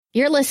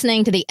You're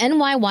listening to the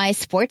NYY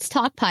Sports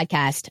Talk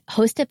podcast,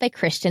 hosted by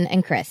Christian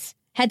and Chris.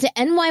 Head to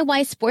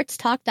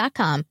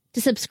NYYSportsTalk.com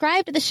to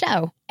subscribe to the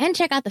show and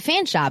check out the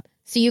fan shop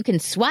so you can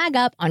swag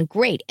up on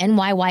great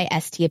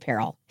NYYST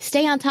apparel.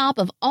 Stay on top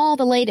of all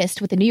the latest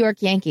with the New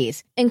York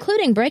Yankees,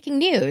 including breaking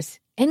news,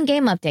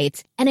 in-game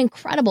updates, and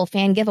incredible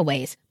fan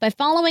giveaways by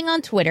following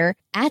on Twitter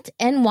at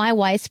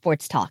NYY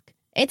Sports Talk.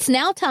 It's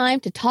now time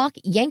to talk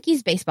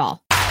Yankees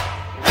baseball.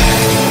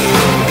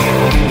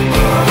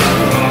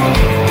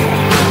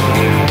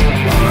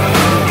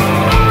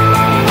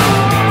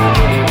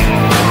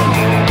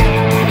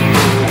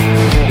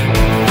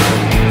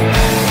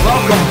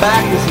 Welcome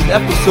back. This is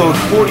episode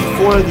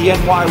 44 of the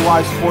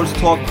NYY Sports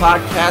Talk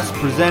podcast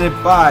presented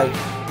by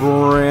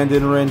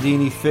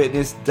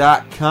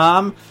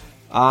BrandonRandiniFitness.com.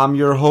 I'm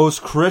your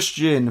host,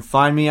 Christian.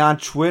 Find me on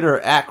Twitter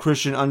at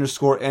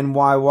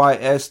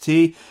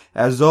Christian_NYYST.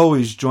 As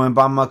always, joined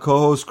by my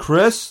co-host,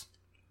 Chris.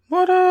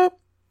 What up?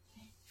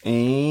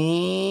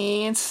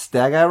 And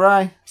that guy,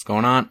 Rye. What's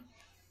going on?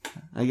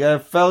 How you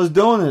guys fellas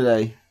doing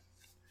today?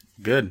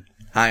 Good.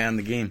 High on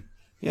the game.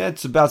 Yeah,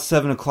 it's about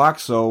 7 o'clock,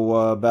 so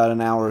about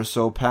an hour or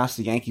so past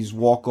the Yankees'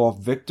 walk-off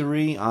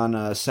victory on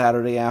a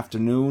Saturday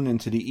afternoon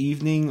into the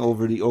evening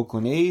over the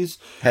Oakland A's.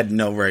 Had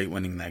no right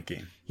winning that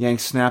game.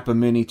 Yanks snap a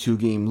mini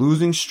 2-game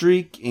losing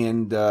streak,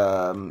 and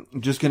I'm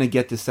just going to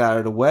get this out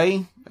of the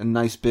way. A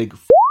nice big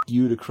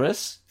you to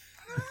Chris.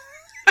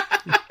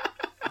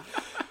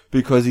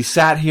 Because he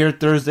sat here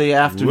Thursday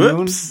afternoon,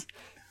 Whoops.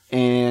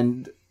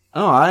 and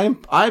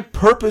I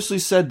purposely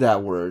said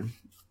that word.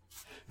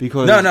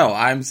 Because No,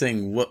 I'm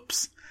saying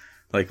whoops.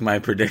 Like my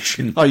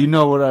prediction. Oh, you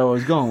know what I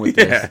was going with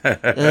this.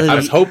 I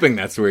was hoping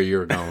that's where you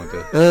were going with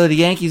it. The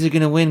Yankees are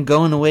going to win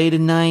going away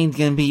tonight. It's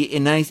going to be a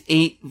nice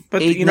 8.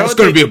 But eight you know It's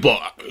going to be a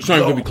blowout. It's not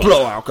going to be close.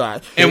 blowout,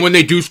 guys. And when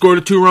they do score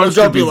the 2 runs, it's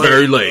going to be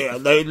very late.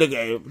 Look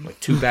at it. Like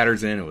 2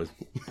 batters in, it was.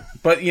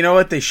 But you know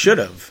what? They should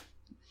have.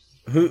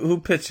 Who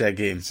pitched that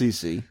game?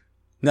 CC.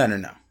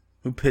 No.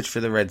 Who pitched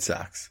for the Red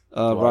Sox?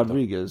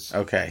 Rodriguez.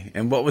 Okay.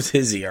 And what was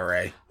his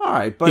ERA? All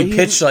right, but He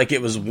pitched like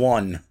it was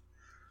 1.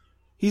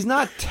 He's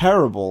not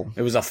terrible.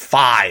 It was a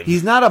 5.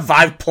 He's not a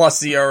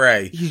 5+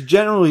 ERA. He's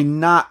generally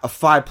not a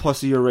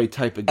 5+ ERA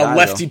type of guy. A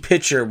lefty though.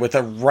 pitcher with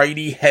a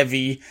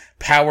righty-heavy,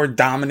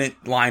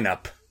 power-dominant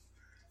lineup.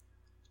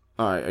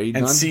 All right, are you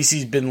And done?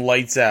 CeCe's been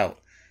lights out.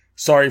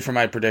 Sorry for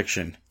my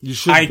prediction. You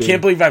should I be.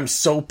 can't believe I'm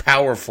so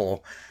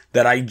powerful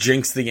that I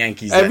jinx the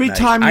Yankees Every that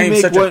time night. you I am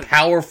make such what- a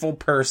powerful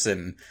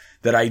person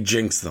that I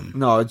jinx them.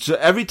 No, it's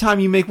every time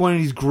you make one of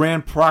these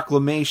grand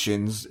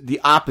proclamations, the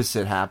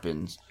opposite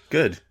happens.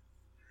 Good.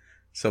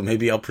 So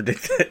maybe I'll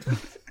predict that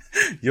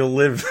you'll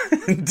live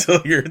until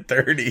you're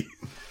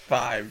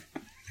 35.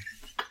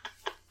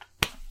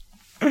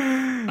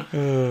 Do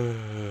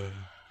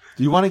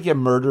you want to get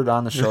murdered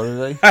on the show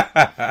today?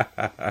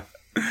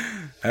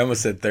 I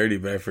almost said 30,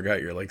 but I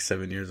forgot you're like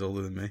 7 years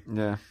older than me.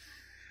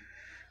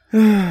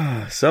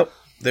 Yeah. So,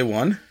 they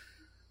won.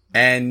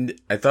 And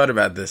I thought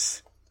about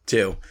this,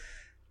 too.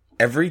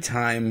 Every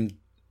time,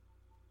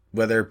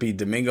 whether it be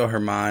Domingo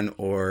Germán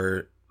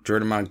or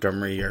Jordan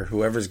Montgomery or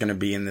whoever's going to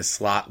be in this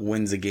slot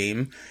wins a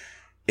game,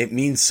 it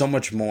means so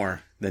much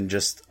more than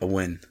just a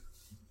win.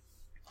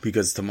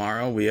 Because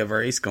tomorrow we have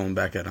our ace going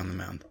back out on the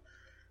mound.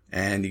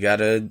 And you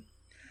gotta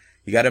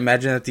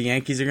imagine that the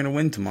Yankees are going to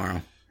win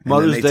tomorrow.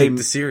 And then they take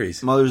the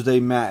series. Mother's Day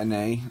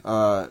matinee.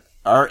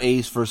 Our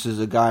ace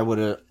versus a guy with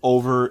an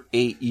over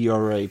 8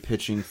 ERA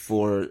pitching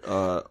for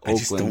Oakland. I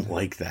just don't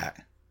like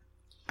that.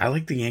 I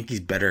like the Yankees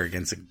better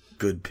against a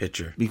good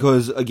pitcher.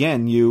 Because,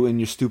 again, you and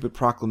your stupid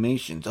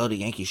proclamations, the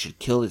Yankees should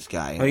kill this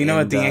guy. Well, you know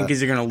what? The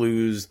Yankees are going to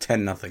lose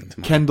 10-0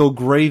 tomorrow. Kendall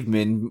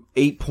Graveman,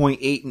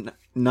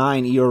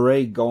 8.89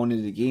 ERA going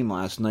into the game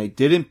last night.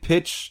 Didn't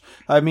pitch.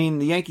 I mean,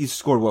 the Yankees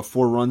scored,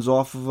 4 runs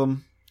off of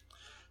him?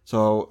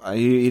 So,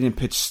 he didn't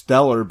pitch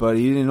stellar, but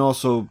he didn't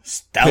also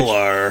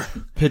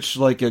pitch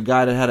like a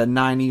guy that had a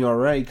 9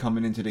 ERA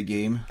coming into the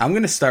game. I'm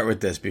going to start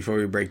with this before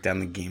we break down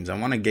the games. I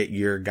want to get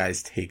your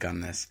guys' take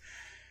on this.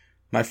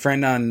 My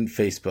friend on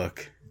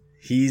Facebook,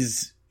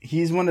 he's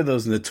one of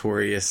those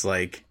notorious,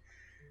 like,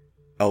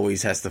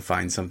 always has to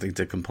find something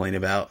to complain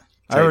about.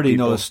 I already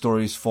know the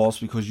story's false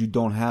because you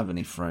don't have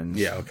any friends.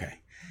 Yeah, okay.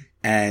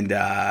 And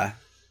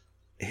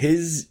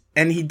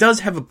he does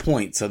have a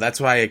point, so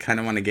that's why I kind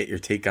of want to get your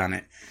take on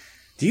it.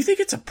 Do you think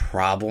it's a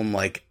problem?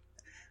 Like,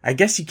 I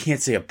guess you can't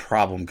say a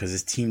problem because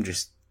his team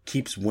just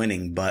keeps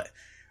winning, but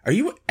are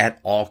you at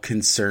all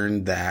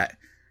concerned that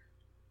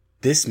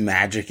this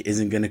magic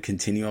isn't going to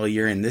continue all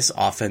year and this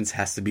offense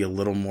has to be a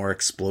little more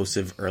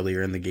explosive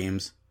earlier in the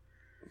games?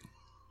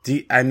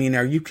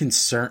 Are you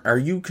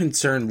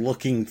concerned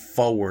looking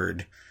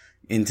forward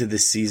into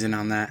this season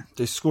on that?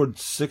 They scored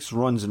 6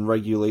 runs in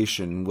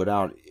regulation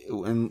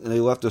and they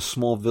left a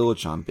small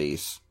village on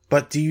base.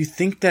 But do you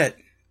think that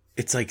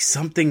it's like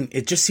something,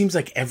 it just seems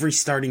like every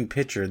starting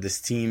pitcher, this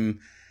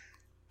team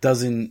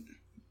doesn't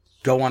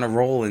go on a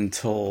roll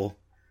until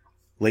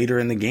later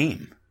in the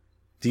game.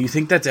 Do you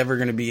think that's ever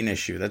going to be an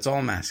issue? That's all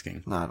I'm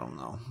asking. I don't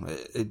know.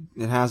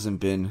 It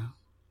hasn't been.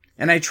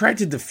 And I tried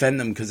to defend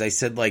them because I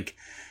said, like,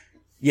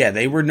 Yeah,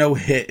 they were no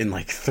hit in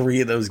like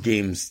 3 of those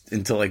games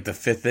until like the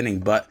 5th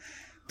inning. But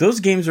those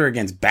games were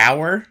against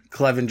Bauer,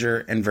 Clevenger,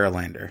 and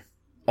Verlander.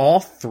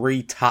 All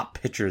 3 top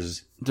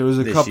pitchers. There was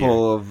a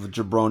couple of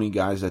jabroni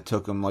guys that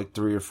took them like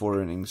 3 or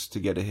 4 innings to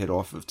get a hit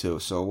off of too.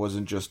 So it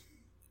wasn't just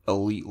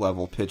elite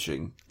level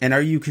pitching. And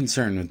are you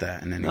concerned with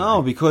that in any way?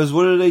 No, because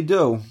what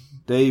do?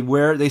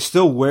 They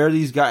still wear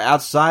these guys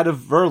outside of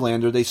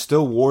Verlander. They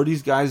still wore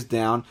these guys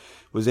down.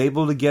 Was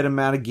able to get them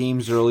out of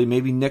games early.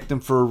 Maybe nicked them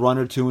for a run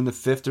or 2 in the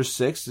 5th or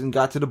 6th, and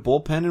got to the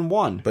bullpen and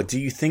won. But do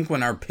you think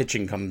when our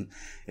pitching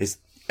is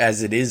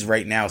as it is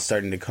right now,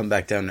 starting to come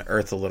back down to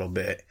earth a little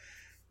bit,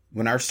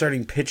 when our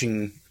starting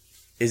pitching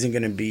isn't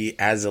going to be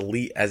as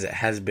elite as it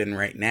has been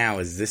right now,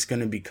 is this going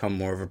to become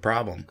more of a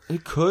problem?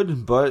 It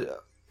could,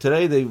 but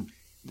today they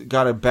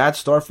got a bad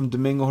start from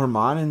Domingo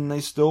Germán, and they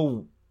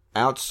still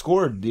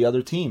outscored the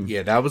other team.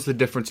 Yeah, that was the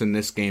difference in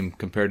this game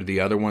compared to the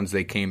other ones.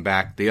 They came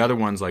back. The other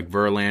ones, like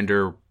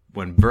Verlander,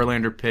 when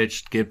Verlander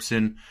pitched,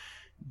 Gibson,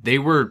 they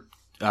were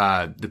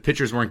the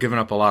pitchers weren't giving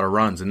up a lot of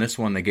runs. In this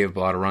one, they gave up a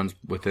lot of runs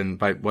within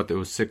by what it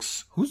was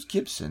 6. Who's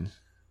Gibson?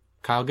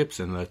 Kyle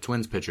Gibson, the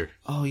Twins pitcher.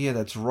 Oh yeah,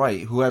 that's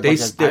right. Who had I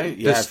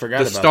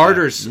forgot about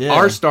starters. that. Yeah.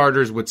 Our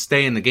starters would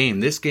stay in the game.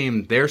 This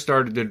game, their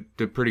starter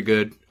did pretty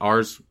good.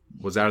 Ours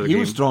was out of the game.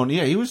 He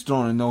was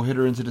throwing a no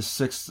hitter into the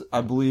 6th,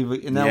 I believe,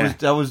 and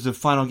that was the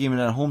final game of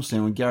that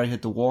homestand when Gary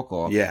hit the walk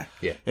off. Yeah.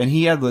 And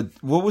he had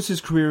what was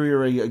his career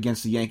ERA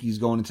against the Yankees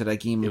going into that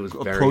game? It was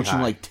very approaching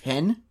high. like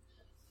 10.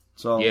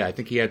 So Yeah, I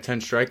think he had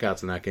 10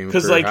 strikeouts in that game.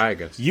 Because Career high, I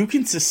guess. you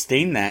can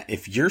sustain that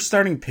if your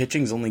starting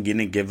pitching's only going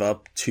to give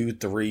up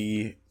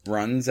 2-3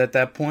 runs at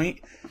that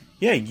point.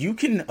 Yeah, you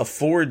can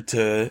afford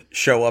to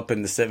show up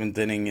in the 7th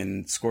inning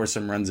and score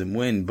some runs and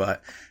win.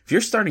 But if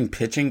your starting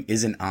pitching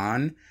isn't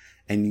on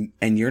and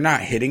you're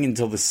not hitting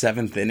until the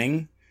 7th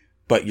inning,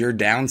 but you're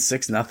down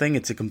 6-0,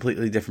 it's a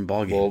completely different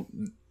ballgame. Well,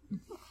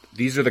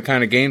 these are the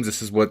kind of games.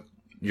 This is what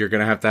you're going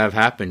to have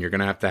happen. You're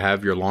going to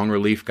have your long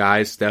relief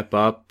guys step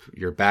up,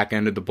 your back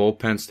end of the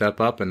bullpen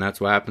step up, and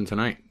that's what happened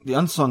tonight. the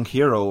unsung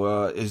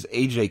hero is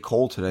AJ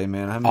Cole today,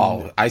 man. I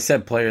mean, I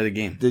said player of the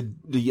game.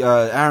 The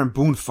Aaron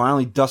Boone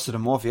finally dusted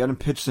him off. He hadn't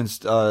pitched since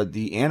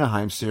the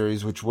Anaheim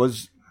series, which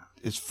was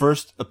his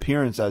first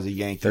appearance as a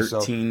Yankee.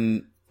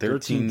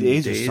 13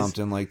 days or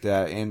something like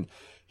that. And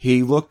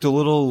he looked a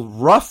little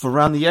rough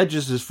around the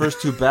edges his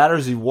first 2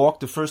 batters. He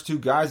walked the first 2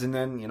 guys, and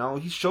then,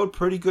 he showed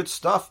pretty good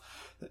stuff.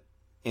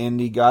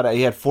 And he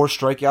had 4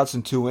 strikeouts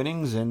in 2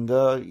 innings, and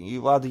he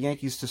allowed the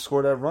Yankees to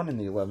score that run in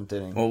the 11th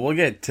inning. Well, we'll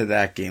get to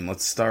that game.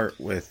 Let's start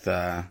with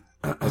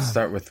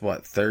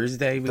what,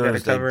 Thursday? We got to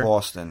Thursday, cover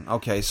Boston.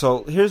 Okay,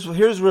 so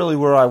here's really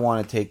where I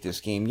want to take this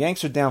game.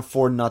 Yanks are down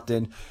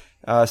 4-0.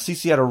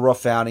 CC had a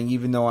rough outing,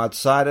 even though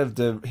outside of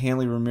the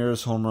Hanley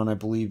Ramirez home run, I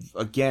believe,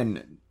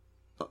 again,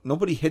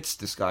 nobody hits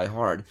this guy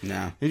hard.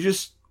 No. They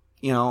just,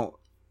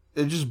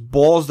 they're just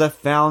balls that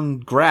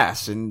found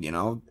grass, and,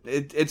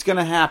 it's going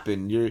to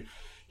happen.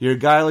 You're a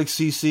guy like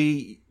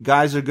CC,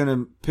 guys are going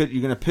to pitch,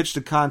 you're going to pitch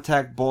the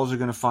contact, balls are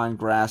going to find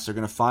grass, they're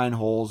going to find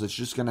holes, it's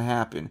just going to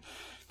happen.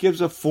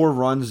 Gives up 4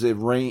 runs, it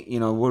rain,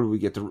 what do we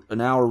get? An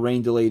hour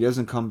rain delay,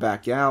 doesn't come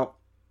back out.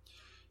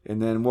 And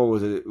then, what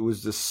was it? It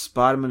was the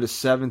bottom of the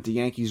 7th, the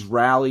Yankees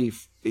rally,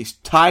 they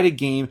tied a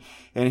game,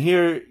 and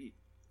here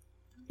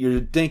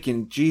you're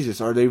thinking, Jesus,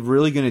 are they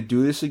really going to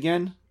do this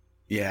again?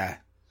 Yeah.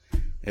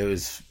 It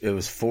was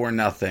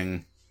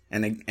 4-0.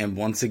 And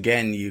once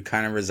again, you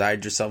kind of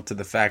resigned yourself to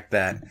the fact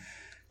that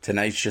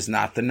tonight's just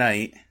not the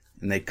night.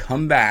 And they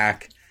come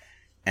back,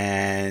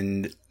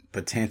 and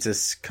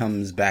Betances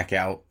comes back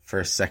out for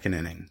a 2nd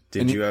inning.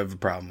 Did you have a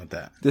problem with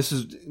that?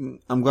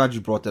 I'm glad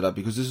you brought that up,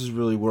 because this is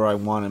really where I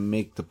want to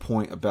make the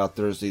point about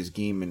Thursday's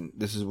game, and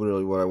this is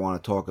really what I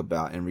want to talk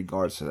about in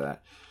regards to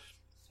that.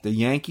 The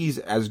Yankees,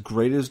 as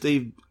great as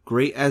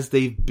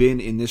they've been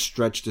in this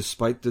stretch,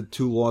 despite the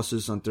 2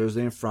 losses on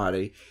Thursday and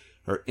Friday,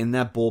 are in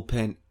that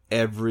bullpen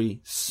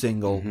every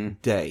single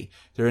day.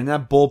 They're in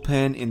that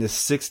bullpen in the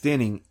 6th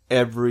inning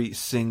every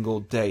single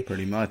day.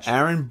 Pretty much.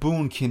 Aaron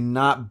Boone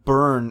cannot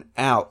burn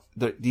out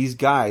these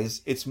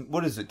guys.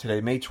 What is it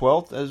today? May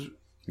 12th?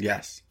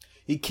 Yes.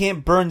 He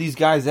can't burn these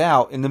guys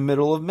out in the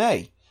middle of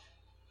May.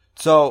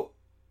 So,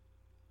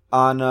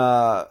 on,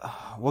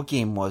 what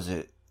game was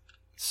it?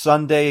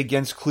 Sunday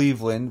against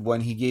Cleveland,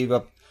 when he gave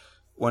up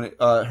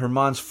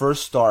Germán's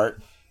first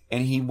start,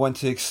 and he went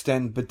to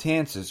extend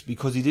Betances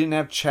because he didn't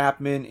have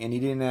Chapman and he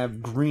didn't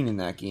have Green in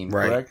that game,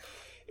 right. Correct?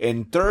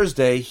 And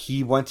Thursday,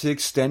 he went to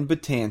extend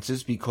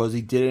Betances because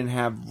he didn't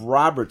have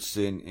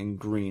Robertson and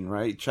Green,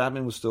 right?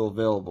 Chapman was still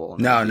available.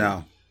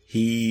 No.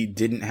 He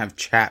didn't have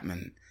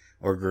Chapman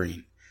or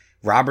Green.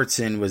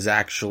 Robertson was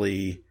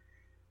actually,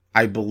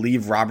 I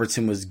believe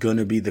Robertson was going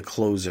to be the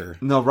closer.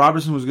 No,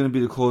 Robertson was going to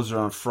be the closer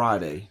on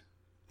Friday.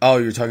 Oh,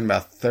 you're talking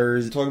about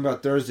Thursday? I'm talking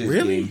about Thursday's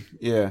really? game.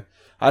 Yeah.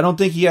 I don't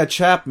think he had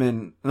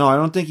Chapman. No, I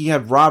don't think he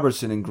had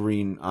Robertson and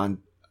Green on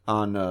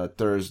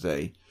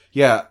Thursday.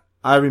 Yeah,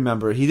 I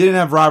remember. He didn't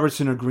have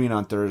Robertson or Green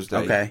on Thursday.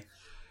 Okay.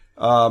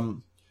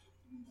 And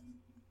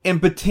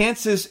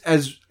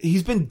Betances,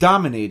 he's been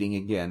dominating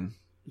again.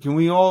 Can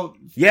we all?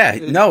 Yeah,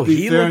 no, be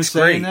he fair in looks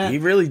saying great. that? He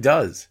really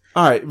does.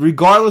 All right,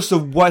 regardless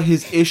of what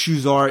his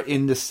issues are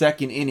in the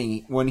second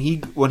inning, when he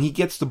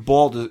gets the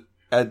ball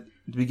at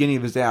the beginning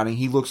of his outing,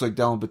 he looks like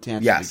Dellin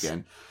Betances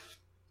again.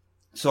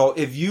 So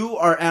if you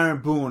are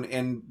Aaron Boone,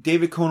 and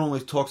David Cohn only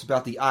talks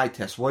about the eye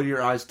test, what do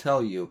your eyes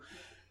tell you?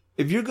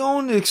 If you're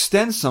going to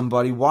extend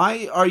somebody,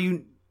 why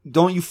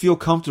don't you feel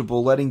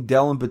comfortable letting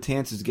Dellin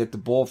Betances get the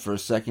ball for a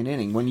second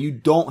inning when you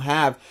don't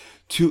have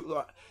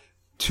two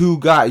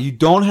guys?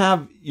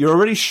 You're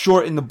already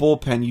short in the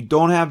bullpen. You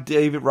don't have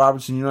David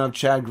Robertson. You don't have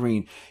Chad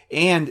Green.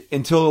 And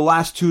until the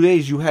last 2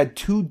 days, you had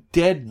two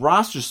dead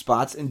roster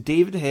spots in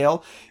David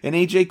Hale and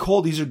AJ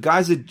Cole. These are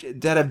guys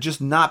that have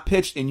just not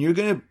pitched, and you're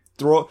going to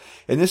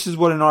and this is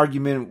what an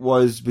argument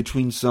was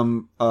between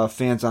some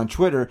fans on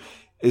Twitter,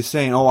 is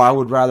saying, I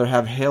would rather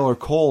have Hale or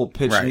Cole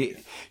pitch me.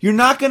 You're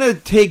not going to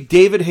take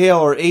David Hale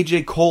or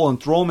AJ Cole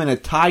and throw them in a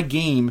tie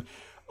game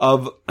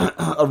of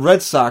a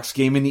Red Sox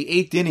game in the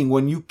 8th inning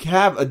when you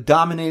have a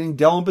dominating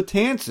Dellin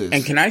Betances.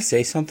 And can I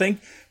say something?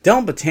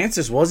 Dellin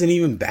Betances wasn't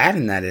even bad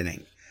in that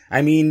inning.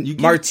 I mean,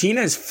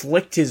 Martinez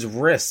flicked his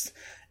wrist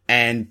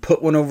and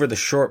put one over the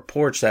short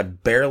porch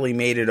that barely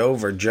made it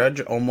over.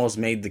 Judge almost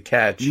made the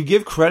catch. You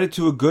give credit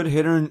to a good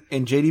hitter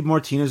in J.D.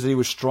 Martinez that he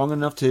was strong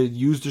enough to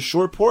use the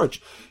short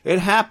porch. It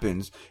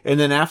happens. And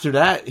then after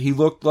that, he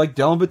looked like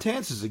Dellin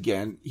Betances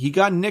again. He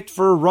got nicked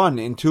for a run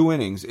in 2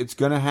 innings. It's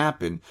going to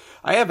happen.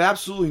 I have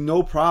absolutely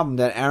no problem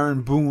that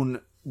Aaron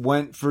Boone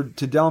went to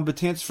Dellin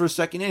Betances for a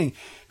second inning,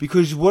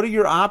 because what are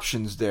your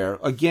options there?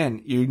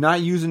 Again, you're not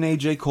using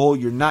AJ Cole,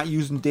 you're not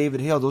using David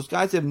Hale. Those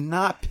guys have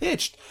not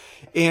pitched.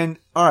 And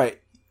all right,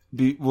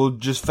 we'll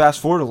just fast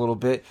forward a little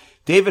bit.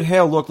 David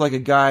Hale looked like a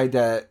guy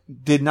that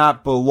did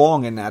not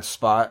belong in that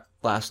spot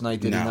last night,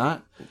 did he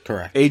not?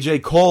 Correct.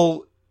 AJ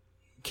Cole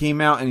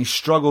came out and he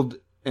struggled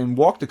and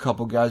walked a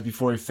couple guys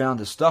before he found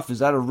his stuff. Is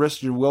that a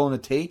risk you're willing to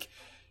take?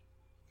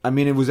 I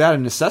mean, it was out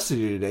of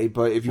necessity today,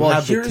 but if you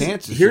have the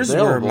chances, here's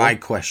available, where my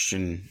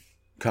question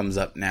comes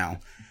up now.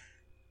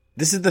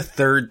 This is the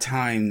 3rd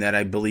time that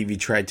I believe he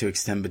tried to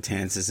extend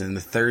Betances, and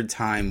the 3rd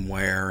time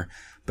where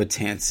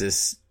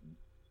Betances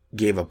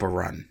gave up a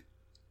run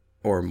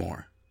or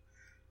more.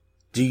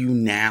 Do you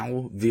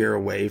now veer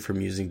away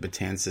from using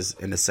Betances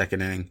in the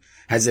second inning?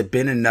 Has it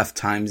been enough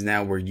times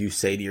now where you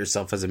say to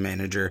yourself as a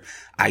manager,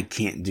 I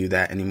can't do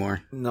that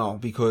anymore? No,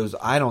 because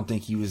I don't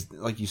think he was,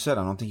 like you said,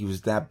 I don't think he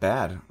was that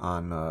bad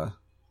on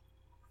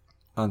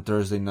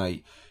Thursday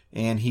night.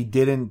 And he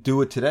didn't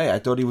do it today. I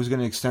thought he was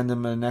going to extend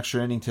him an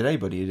extra inning today,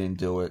 but he didn't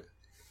do it.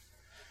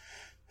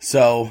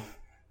 So,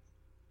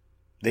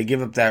 they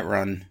give up that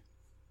run.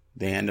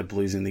 They end up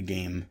losing the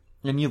game.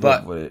 And you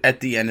live with it.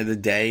 At the end of the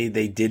day,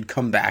 they did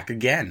come back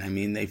again. I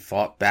mean, they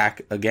fought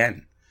back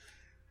again.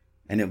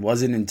 And it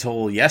wasn't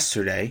until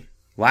yesterday,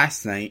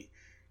 last night,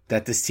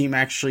 that this team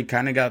actually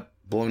kind of got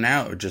blown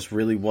out. It just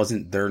really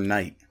wasn't their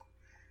night.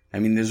 I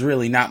mean, there's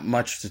really not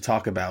much to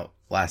talk about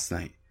last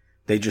night.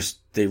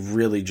 They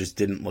really just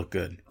didn't look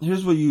good.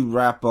 Here's what you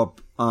wrap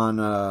up on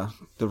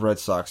the Red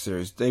Sox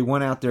series. They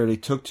went out there, they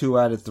took 2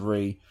 out of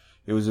 3.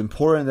 It was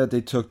important that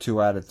they took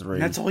 2 out of 3.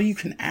 And that's all you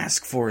can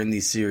ask for in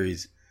these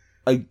series.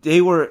 When they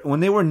were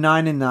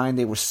 9-9,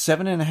 they were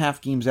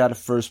 7.5 games out of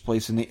first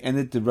place, and they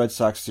ended the Red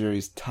Sox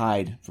series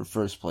tied for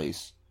first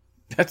place.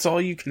 That's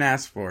all you can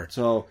ask for.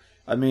 So,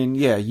 I mean,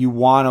 yeah, you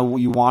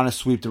wanna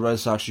sweep the Red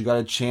Sox. You got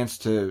a chance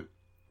to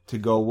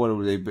go. What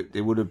were they? But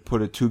they would have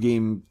put a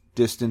 2-game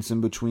distance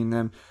in between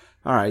them.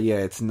 All right, yeah,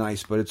 it's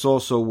nice, but it's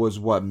also was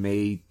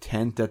May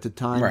 10th at the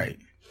time, right?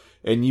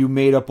 And you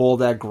made up all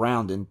that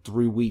ground in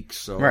 3 weeks.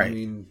 So, right. I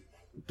mean,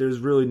 there's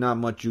really not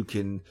much you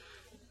can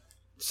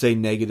say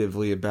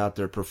negatively about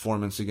their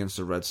performance against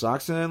the Red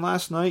Sox. And then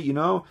last night,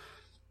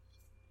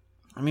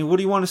 I mean, what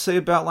do you want to say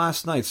about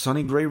last night?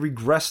 Sonny Gray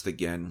regressed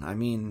again. I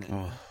mean...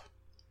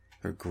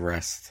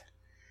 regressed.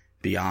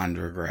 Beyond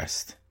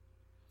regressed.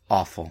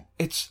 Awful.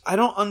 I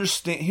don't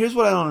understand. Here's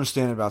what I don't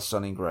understand about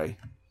Sonny Gray.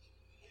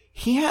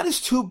 He had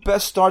his 2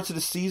 best starts of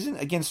the season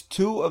against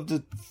 2 of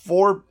the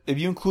 4, if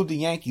you include the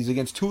Yankees,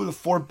 against 2 of the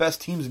 4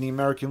 best teams in the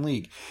American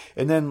League.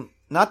 And then,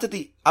 not that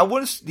the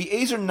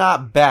A's are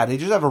not bad. They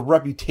just have a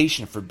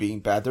reputation for being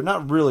bad. They're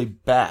not really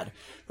bad.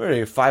 What are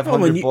they, a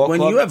 500 ball club?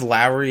 When you have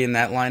Lowry in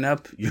that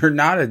lineup, you're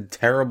not a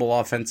terrible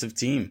offensive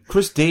team.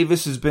 Chris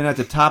Davis has been at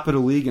the top of the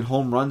league in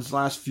home runs the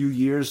last few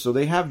years, so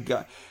they have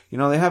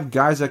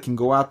guys that can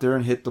go out there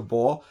and hit the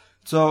ball.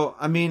 So,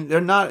 I mean,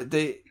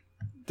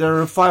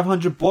 they're a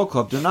 500 ball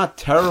club. They're not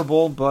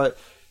terrible, but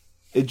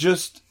it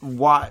just,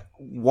 why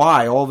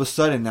all of a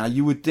sudden now?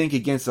 You would think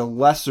against a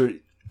lesser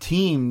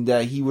team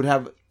that he would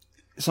have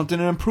something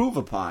to improve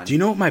upon. Do you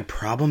know what my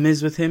problem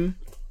is with him?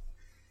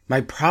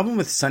 My problem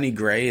with Sonny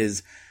Gray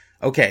is,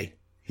 okay,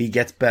 he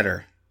gets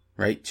better,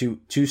 right?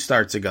 Two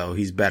starts ago,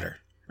 he's better.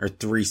 Or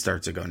 3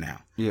 starts ago now.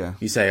 Yeah.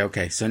 You say,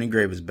 okay, Sonny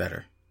Gray was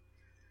better,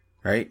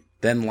 right?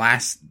 Then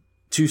last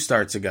 2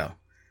 starts ago,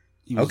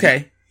 he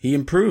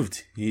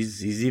improved.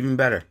 He's even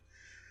better.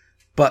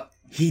 But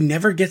he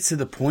never gets to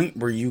the point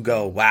where you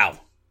go,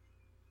 wow,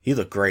 he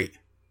looked great.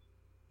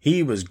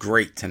 He was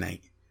great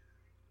tonight.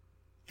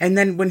 And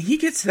then when he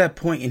gets to that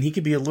point and he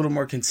could be a little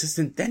more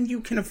consistent, then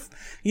you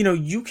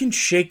can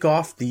shake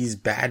off these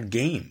bad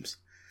games.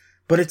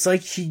 But it's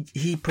like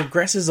he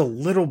progresses a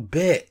little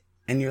bit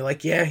and you're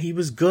like, yeah, he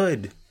was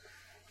good.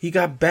 He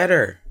got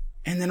better.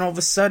 And then all of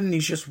a sudden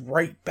he's just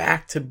right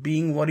back to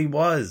being what he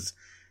was,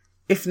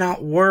 if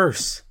not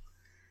worse.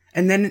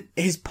 And then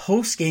his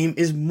post game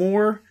is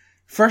more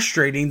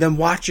frustrating than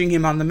watching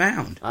him on the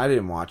mound. I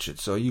didn't watch it,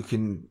 so you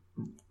can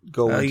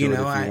go into it if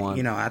you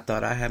want. I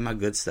thought I had my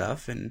good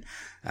stuff, and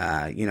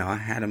I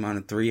had him on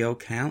a 3-0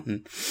 count,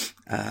 and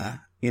I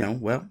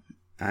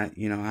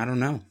don't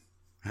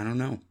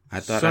know. I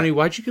thought Sonny,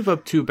 why'd you give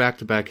up 2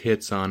 back-to-back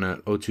hits on a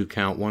 0-2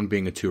 count, one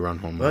being a 2-run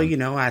home run?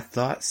 Well, I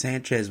thought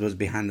Sanchez was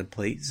behind the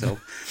plate, so,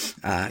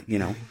 I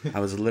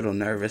was a little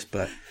nervous,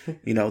 but,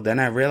 then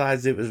I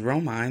realized it was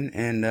Romine,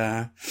 and,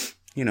 I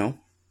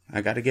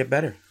got to get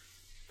better.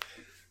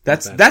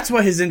 That's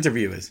what his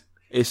interview is.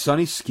 Is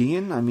Sonny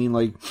skiing? I mean,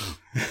 like...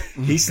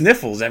 He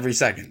sniffles every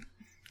second.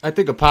 I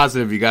think a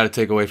positive you got to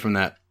take away from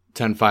that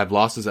 10-5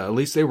 losses. At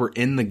least they were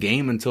in the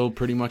game until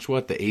pretty much the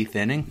 8th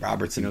inning.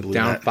 Robertson blew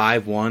down that.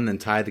 5-1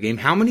 and tied the game.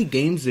 How many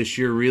games this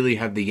year really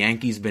have the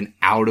Yankees been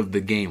out of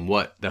the game?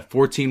 The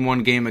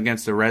 14-1 game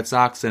against the Red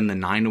Sox and the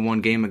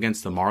 9-1 game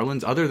against the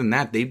Marlins? Other than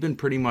that, they've been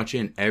pretty much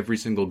in every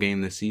single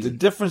game this season. The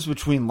difference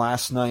between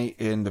last night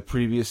and the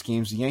previous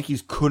games, the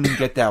Yankees couldn't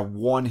get that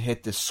one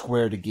hit to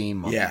square the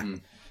game up. Yeah.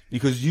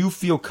 Because you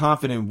feel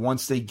confident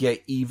once they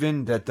get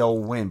even that they'll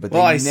win. But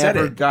they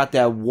never got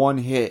that one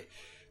hit.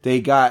 They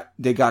got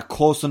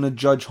close on the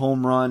Judge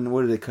home run.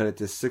 What did they cut it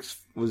to? 6?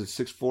 Was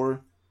it 6-4?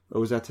 Or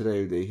was that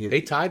today? They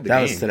tied the game.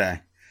 That was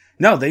today.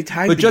 No, they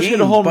tied the game. But Judge hit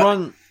a home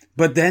run.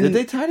 But then did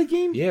they tie the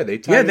game? Yeah, they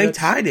tied it. Yeah, they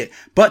tied it.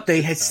 But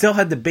they still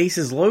had the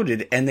bases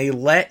loaded, and they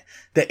let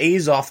the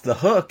A's off the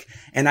hook.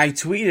 And I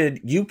tweeted,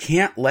 you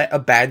can't let a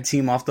bad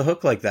team off the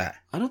hook like that.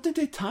 I don't think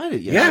they tied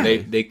it yet.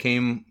 Yeah. They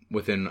came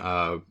within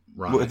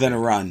run. Within a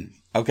run.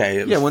 Okay,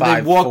 it was when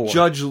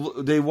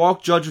 5-4. they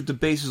walked Judge with the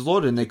bases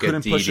loaded, and they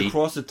couldn't push Didi.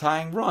 across the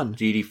tying run.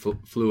 Didi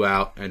flew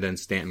out, and then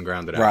Stanton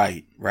grounded out.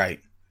 Right.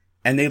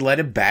 And they let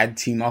a bad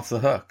team off the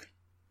hook.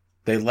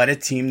 They let a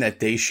team that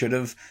they should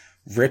have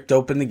ripped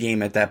open the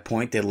game at that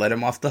point. They let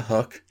them off the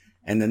hook,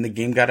 and then the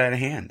game got out of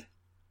hand.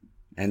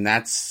 And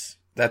that's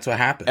what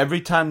happened.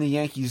 Every time the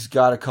Yankees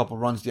got a couple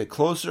runs to get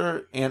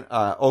closer, and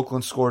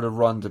Oakland scored a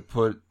run to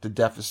put the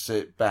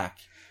deficit back.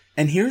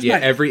 And here's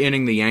every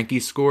inning the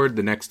Yankees scored,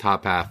 the next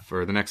half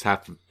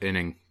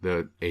inning,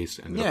 the Ace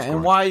ended up scoring.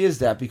 And why is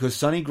that? Because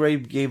Sonny Gray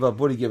gave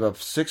up,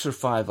 6 or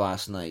 5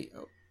 last night?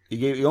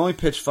 He only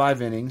pitched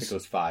 5 innings. I think it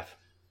was 5.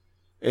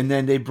 And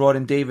then they brought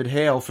in David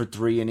Hale for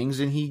 3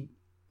 innings, and he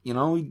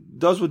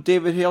does what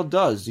David Hale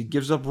does. He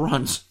gives up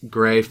runs.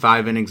 Gray,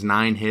 5 innings,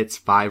 9 hits,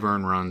 5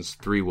 earned runs,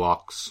 3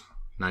 walks,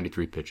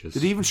 93 pitches.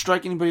 Did he even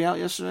strike anybody out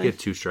yesterday? He had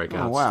 2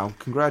 strikeouts. Oh, wow.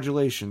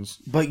 Congratulations.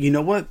 But you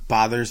know what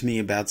bothers me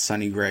about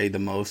Sonny Gray the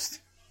most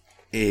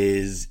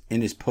is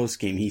in his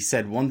postgame, he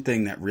said one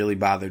thing that really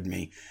bothered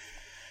me.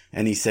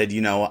 And he said,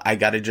 I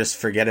got to just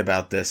forget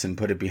about this and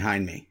put it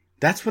behind me.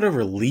 That's what a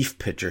relief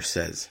pitcher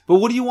says. But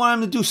what do you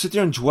want him to do? Sit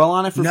there and dwell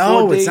on it for 4 days?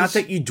 No, it's not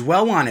that you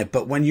dwell on it.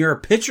 But when you're a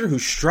pitcher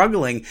who's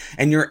struggling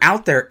and you're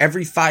out there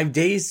every 5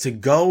 days to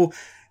go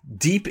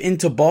deep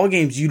into ball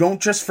games, you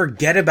don't just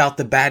forget about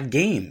the bad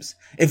games.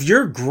 If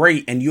you're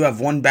great and you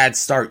have one bad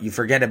start, you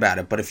forget about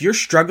it. But if you're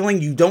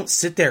struggling, you don't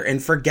sit there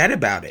and forget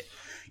about it.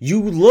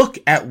 You look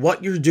at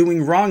what you're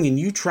doing wrong and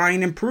you try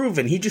and improve.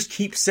 And he just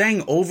keeps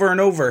saying over and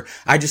over,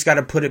 I just got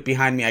to put it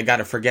behind me. I got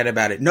to forget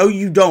about it. No,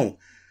 you don't.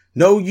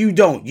 No, you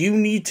don't. You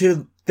need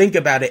to think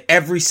about it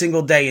every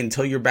single day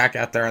until you're back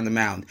out there on the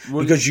mound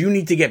because you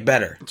need to get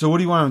better. So what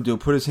do you want him to do?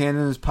 Put his hand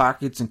in his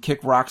pockets and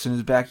kick rocks in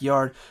his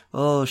backyard?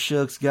 Oh,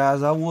 shucks,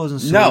 guys, I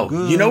wasn't so good.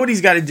 No, you know what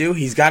he's got to do?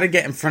 He's got to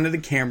get in front of the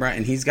camera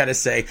and he's got to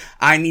say,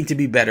 I need to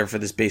be better for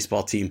this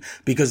baseball team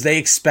because they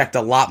expect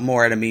a lot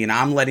more out of me and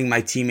I'm letting my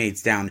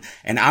teammates down.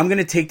 And I'm going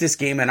to take this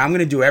game and I'm going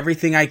to do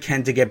everything I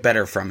can to get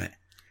better from it.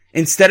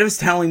 Instead of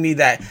telling me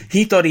that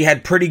he thought he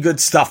had pretty good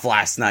stuff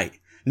last night.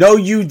 No,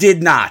 you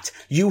did not.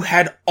 You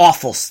had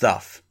awful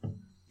stuff.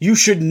 You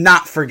should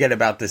not forget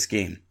about this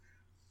game.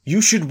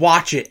 You should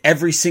watch it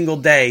every single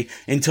day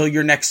until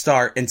your next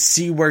start and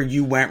see where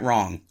you went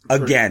wrong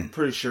again.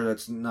 Pretty sure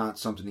that's not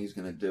something he's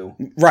going to do.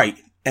 Right.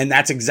 And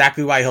that's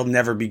exactly why he'll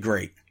never be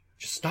great.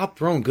 Just stop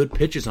throwing good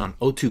pitches on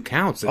 0-2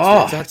 counts.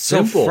 That's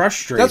so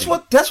frustrating.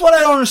 That's what I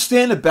don't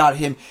understand about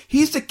him.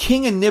 He's the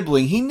king of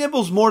nibbling. He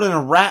nibbles more than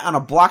a rat on a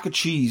block of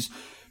cheese.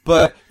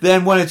 But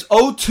then when it's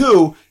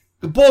 0-2...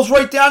 the ball's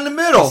right down the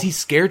middle. Is he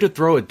scared to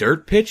throw a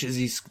dirt pitch? Is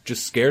he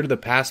just scared of the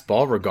pass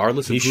ball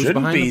regardless of who's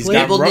behind the plate?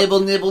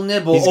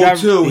 Nibble. He's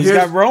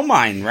got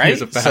Romine, right?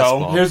 Here's a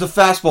fastball. Here's a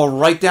fastball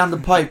right down the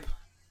pipe.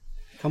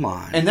 Come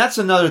on. And that's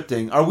another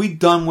thing. Are we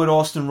done with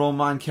Austin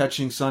Romine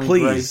catching Sonny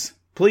Gray?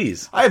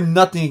 Please. I have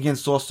nothing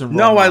against Austin Romine.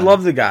 No, I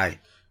love the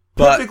guy.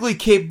 Perfectly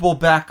capable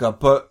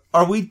backup, but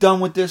are we done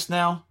with this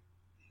now?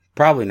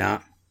 Probably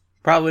not.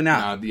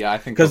 Yeah, I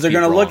think because they're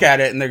going to look at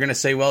it and they're going to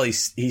say, well, he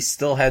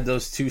still had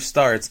those 2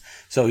 starts,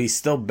 so he's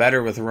still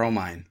better with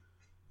Romine.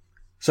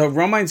 So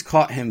Romine's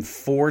caught him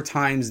 4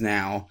 times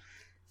now.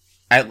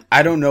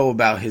 I don't know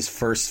about his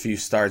first few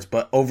starts,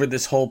 but over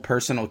this whole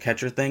personal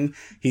catcher thing,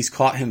 he's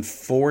caught him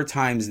 4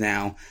 times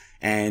now,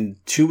 and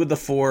 2 of the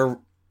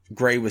 4,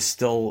 Gray was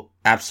still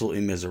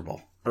absolutely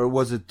miserable. Or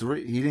was it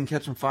 3? He didn't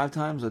catch him 5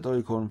 times? I thought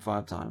he caught him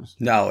 5 times.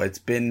 No, it's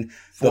been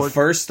the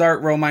first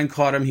start Romine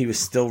caught him, he was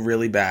still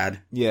really bad.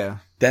 Yeah.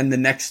 Then the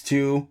next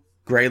 2,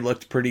 Gray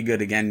looked pretty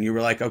good again. You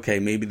were like, okay,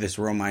 maybe this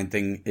Romine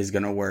thing is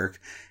going to work.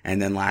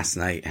 And then last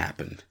night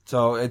happened.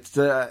 So it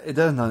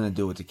does nothing to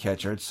do with the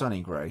catcher. It's Sonny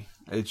Gray.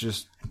 It's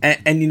just...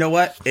 And you know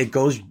what? It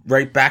goes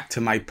right back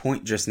to my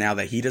point just now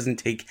that he doesn't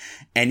take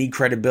any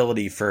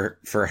credibility for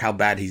how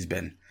bad he's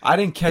been. I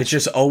didn't catch... It's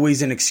just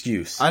always an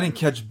excuse. I didn't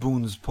catch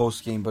Boone's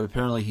post-game, but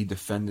apparently he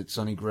defended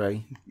Sonny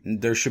Gray.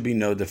 There should be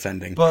no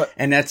defending. But,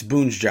 and that's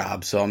Boone's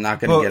job, so I'm not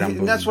going to get on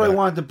Boone. That's what I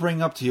wanted to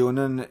bring up to you. And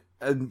then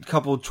a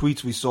couple of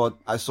tweets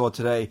I saw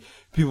today,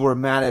 people were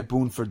mad at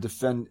Boone for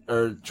trying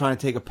to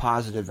take a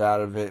positive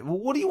out of it. Well,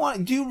 what do you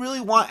want? Do you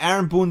really want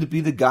Aaron Boone to be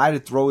the guy to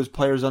throw his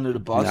players under the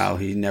bus? No,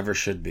 he never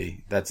should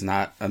be. That's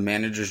not a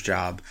manager's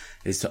job,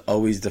 is to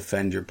always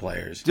defend your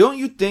players. Don't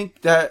you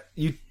think that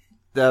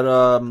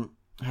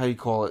how you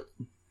call it?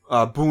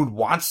 Boone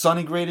wants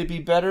Sonny Gray to be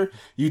better?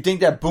 You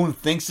think that Boone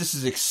thinks this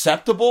is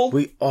acceptable?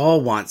 We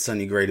all want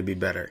Sonny Gray to be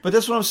better. But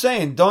that's what I'm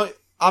saying.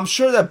 I'm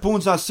sure that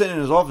Boone's not sitting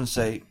in his office and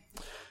say,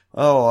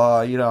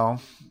 you know,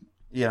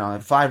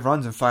 5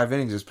 runs in 5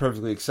 innings is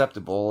perfectly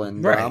acceptable,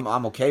 and right.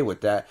 I'm okay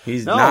with that.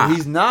 He's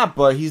not,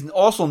 but he's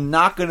also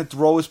not going to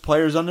throw his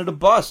players under the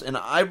bus, and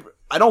I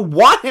don't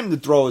want him to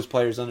throw his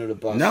players under the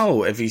bus.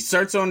 No, if he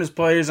starts throwing his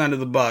players under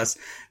the bus,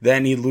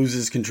 then he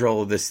loses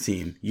control of this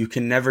team. You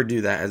can never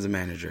do that as a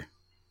manager.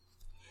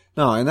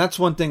 No, and that's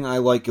one thing I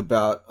like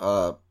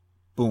about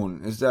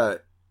Boone, is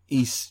that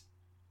he's...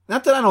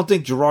 Not that I don't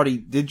think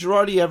Girardi... Did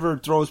Girardi ever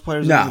throw his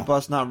players under the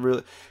bus? Not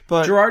really.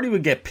 But Girardi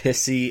would get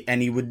pissy,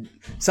 and he would...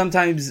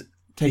 Sometimes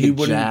he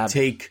wouldn't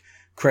take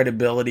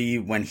credibility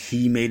when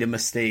he made a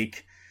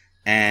mistake,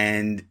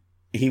 and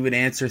he would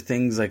answer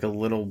things like a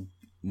little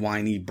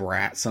whiny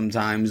brat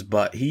sometimes,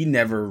 but he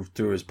never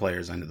threw his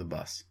players under the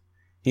bus.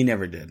 He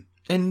never did.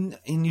 And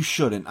you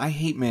shouldn't. I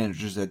hate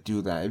managers that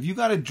do that. If you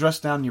got to dress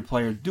down your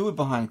player, do it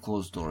behind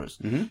closed doors.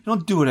 Mm-hmm.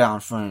 Don't do it out in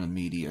front of the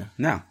media.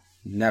 No,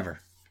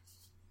 never.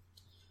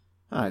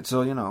 All right,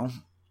 so,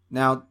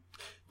 now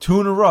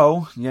 2 in a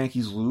row,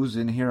 Yankees lose,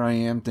 and here I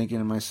am thinking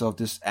to myself,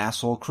 this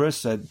asshole Chris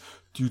said,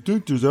 do you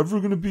think there's ever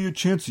going to be a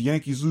chance the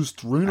Yankees lose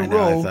 3 in a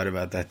row? I thought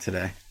about that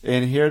today.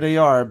 And here they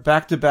are,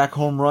 back-to-back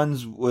home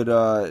runs with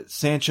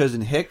Sanchez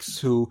and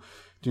Hicks, who,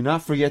 do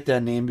not forget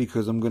that name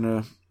because I'm going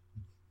to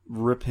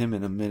rip him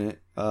in a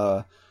minute.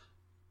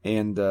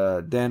 And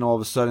then all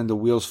of a sudden the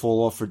wheels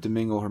fall off for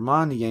Domingo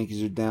Germán. The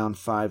Yankees are down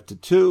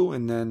 5-2,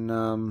 and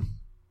then...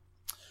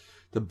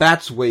 The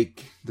bats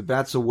awake.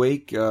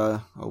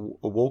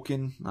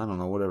 Awoken. I don't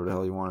know, whatever the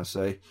hell you want to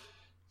say,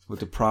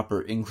 what the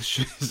proper English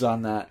is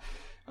on that.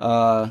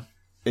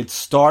 It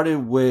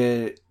started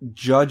with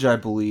Judge, I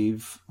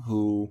believe,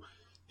 who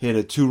hit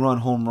a 2-run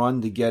home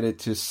run to get it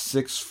to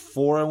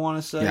 6-4, I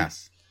want to say.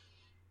 Yes.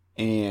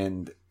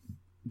 And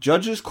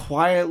Judge is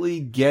quietly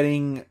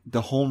getting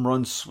the home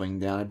run swing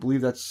down. I believe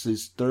that's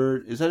his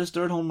third. Is that his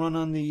third home run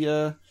on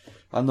the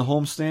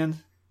homestand?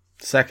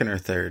 Second or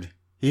third.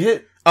 He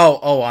hit.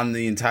 Oh, on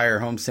the entire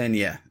homestand?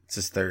 Yeah, it's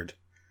his third.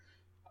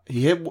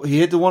 He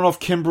hit the one off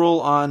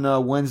Kimbrel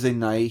on Wednesday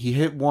night. He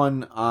hit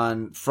one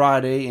on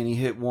Friday, and he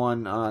hit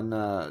one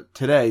on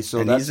today.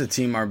 So he's a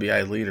team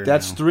RBI leader.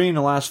 That's now. 3 in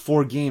the last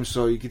 4 games.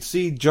 So you can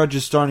see Judge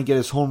is starting to get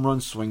his home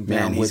run swing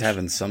down. Man, he's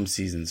having some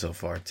season so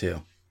far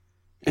too.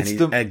 And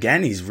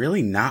he's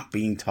really not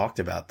being talked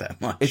about that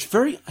much.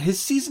 His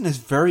season is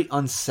very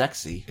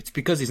unsexy. It's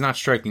because he's not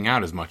striking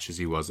out as much as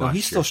he was last year.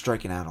 He's still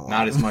striking out a lot.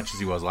 Not as much as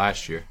he was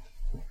last year.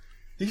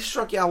 He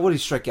struck out. What did he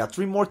strike out?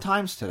 3 more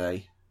times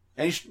today.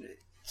 And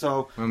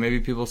well,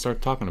 maybe people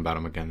start talking about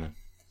him again then.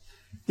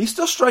 He's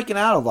still striking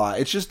out a lot.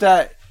 It's just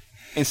that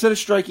instead of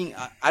striking,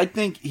 I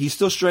think he's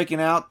still striking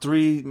out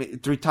three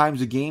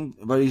times a game,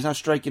 but he's not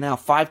striking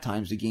out 5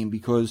 times a game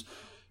because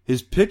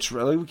his pitch,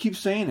 like we keep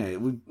saying it,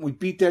 we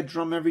beat that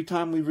drum every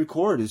time we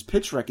record. His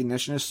pitch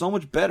recognition is so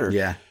much better.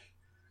 Yeah.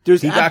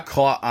 He got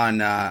caught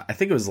on, I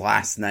think it was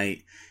last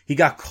night, he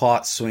got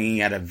caught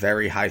swinging at a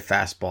very high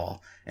fastball,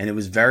 and it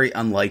was very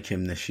unlike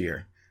him this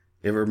year.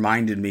 It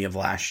reminded me of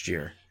last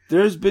year.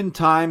 There's been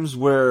times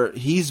where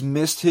he's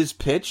missed his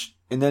pitch,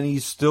 and then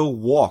he's still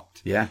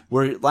walked. Yeah.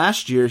 Where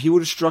last year, he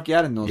would have struck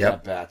out in those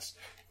at-bats.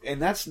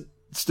 And that's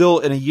still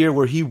in a year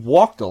where he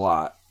walked a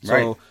lot. So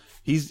right.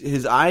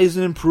 His eyes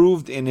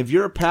improved, and if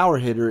you're a power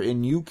hitter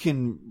and you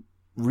can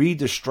read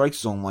the strike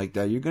zone like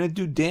that, you're going to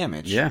do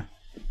damage. Yeah.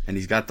 And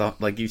he's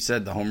got like you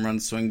said, the home run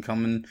swing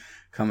coming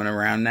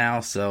around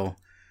now. So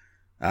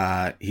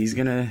he's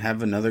going to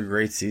have another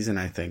great season,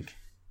 I think.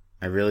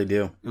 I really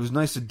do. It was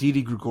nice of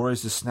Didi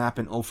Gregorius to snap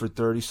an 0 for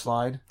 30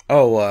 slide.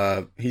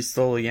 Oh, he's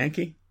still a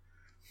Yankee?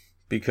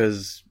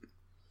 Because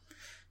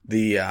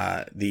the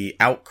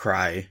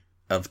outcry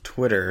of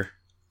Twitter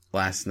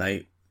last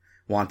night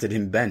wanted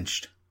him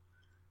benched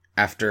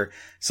after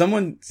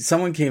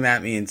someone came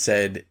at me and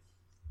said,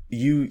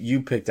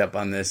 you picked up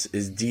on this.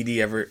 Is Didi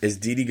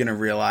going to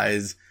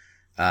realize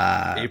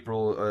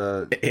April,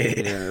 or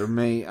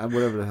May,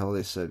 whatever the hell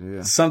they said.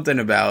 Yeah. Something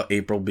about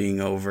April being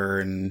over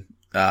and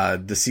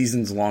the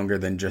season's longer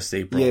than just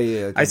April.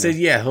 Yeah. I said,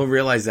 yeah, he'll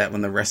realize that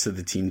when the rest of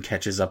the team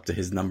catches up to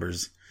his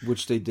numbers.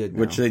 Which they did.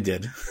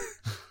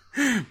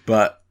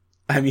 But,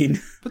 I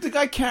mean... But the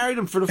guy carried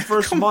him for the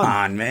first come month. Come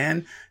on,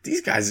 man.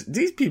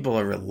 These people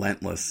are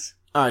relentless.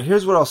 All right,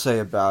 here's what I'll say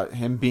about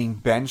him being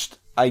benched.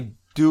 I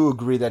do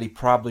agree that he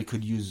probably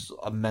could use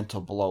a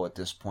mental blow at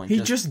this point.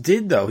 He just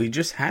did, though. He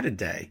just had a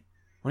day.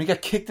 When he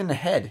got kicked in the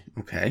head.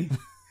 Okay.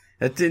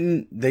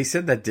 They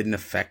said that didn't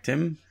affect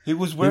him. He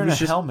was wearing a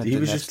helmet. He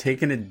was just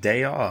taking a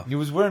day off. He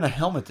was wearing a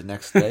helmet the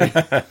next day.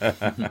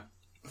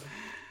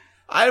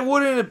 I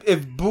wouldn't,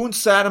 if Boone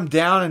sat him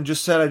down and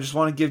just said, I just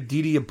want to give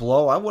Didi a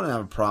blow, I wouldn't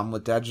have a problem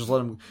with that. Just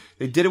let him.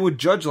 They did it with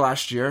Judge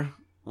last year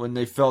when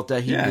they felt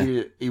that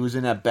he was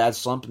in that bad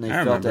slump and they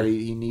felt that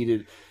he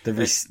needed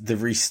the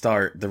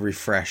restart, the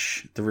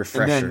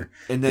refresher,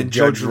 and then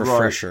Judge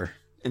refresher.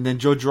 And then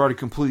Joe Girardi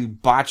completely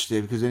botched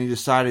it because then he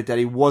decided that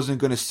he wasn't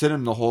going to sit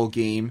him the whole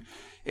game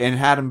and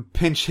had him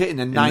pinch hit in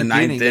the ninth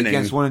inning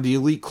against one of the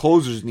elite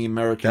closers in the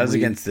American League. That was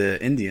against the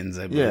Indians,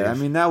 I believe. Yeah, I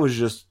mean that was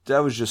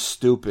just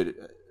stupid.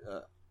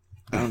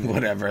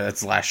 Whatever,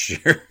 that's last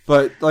year.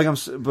 But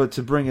but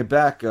to bring it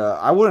back,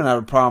 I wouldn't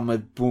have a problem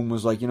if Boone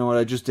was like, you know what,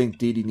 I just think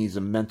Didi needs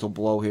a mental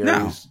blow here.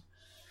 No,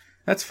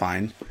 that's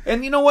fine.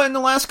 And you know what, in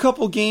the last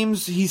couple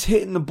games, he's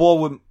hitting the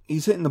ball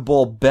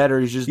better.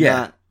 He's just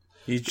not.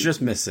 He's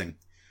just missing.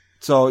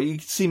 So you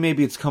can see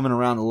maybe it's coming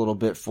around a little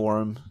bit for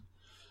him.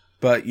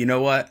 But you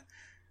know what?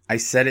 I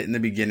said it in the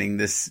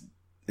beginning.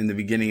 In the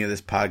beginning of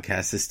this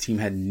podcast, this team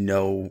had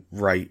no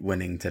right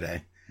winning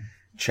today.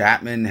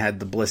 Chapman had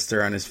the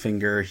blister on his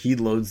finger. He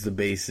loads the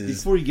bases.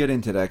 Before you get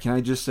into that, can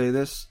I just say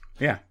this?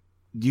 Yeah.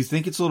 Do you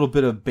think it's a little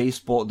bit of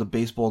the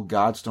baseball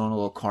gods throwing a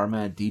little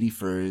karma at Didi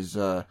for his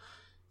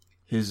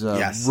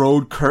yes.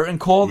 road curtain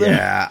call there?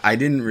 Yeah, I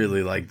didn't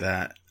really like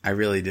that. I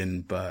really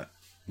didn't, but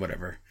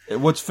whatever.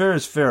 What's fair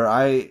is fair.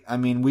 I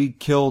mean, we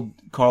killed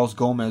Carlos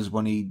Gomez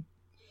when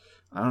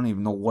I don't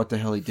even know what the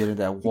hell he did at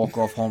that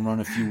walk-off home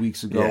run a few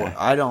weeks ago.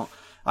 Yeah.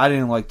 I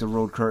didn't like the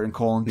road curtain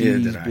call. And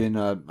he's been,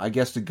 I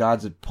guess the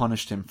gods had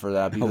punished him for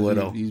that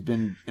because he's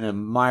been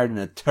mired in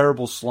a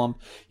terrible slump.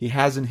 He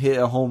hasn't hit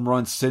a home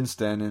run since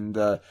then,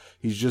 and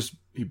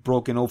he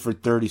broke an 0 for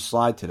 30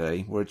 slide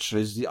today, which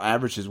is the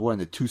average is what, in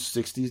the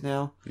 260s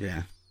now?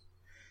 Yeah.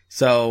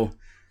 So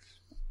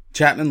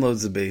Chapman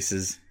loads the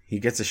bases. He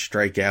gets a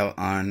strikeout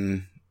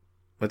on,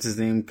 what's his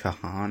name?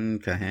 Kahan?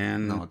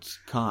 No, it's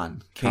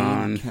Khan.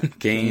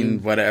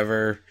 Kane,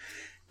 whatever.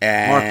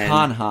 And Mark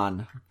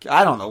Hanhan.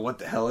 I don't know what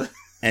the hell it is.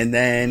 And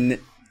then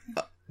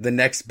the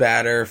next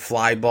batter,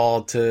 fly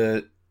ball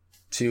to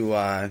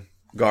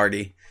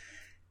Gardy.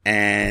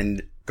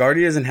 And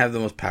Gardy doesn't have the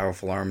most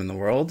powerful arm in the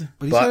world,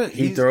 but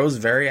he throws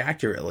very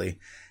accurately.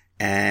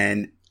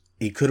 And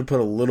he could have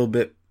put a little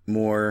bit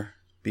more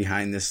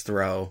behind this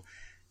throw.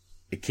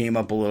 It came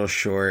up a little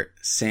short.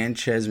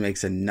 Sanchez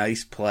makes a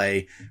nice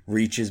play,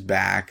 reaches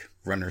back,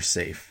 runner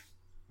safe.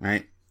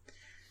 Right?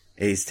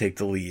 A's take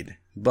the lead.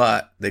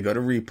 But they go to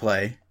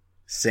replay.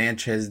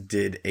 Sanchez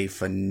did a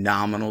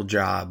phenomenal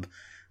job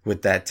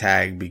with that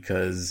tag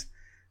because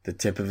the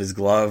tip of his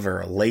glove or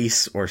a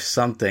lace or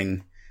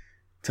something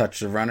touched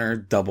the runner,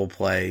 double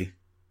play,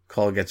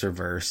 call gets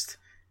reversed,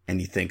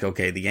 and you think,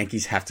 okay, the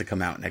Yankees have to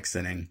come out next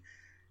inning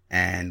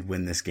and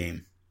win this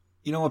game.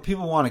 You know what?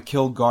 People want to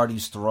kill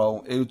Gardy's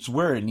throw. It's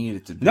where it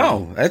needed to be.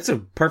 No, that's a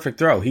perfect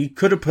throw. He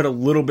could have put a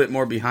little bit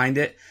more behind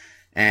it,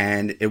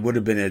 and it would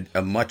have been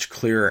a much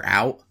clearer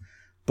out,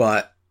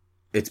 but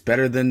it's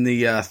better than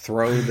the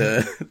throw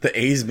the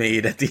A's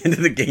made at the end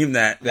of the game.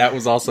 That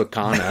was also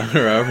Kana,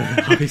 or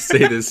however you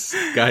say this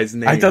guy's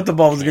name. I thought the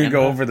ball was going to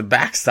go over the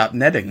backstop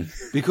netting.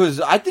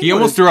 Because I think he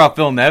almost threw out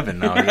Phil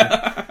Nevin. Though,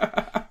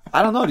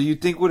 I don't know. Do you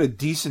think with a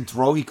decent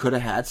throw he could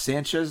have had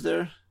Sanchez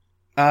there?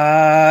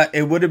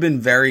 It would have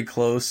been very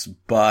close,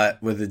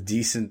 but with a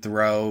decent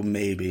throw,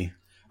 maybe.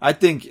 I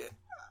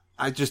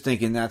just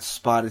think in that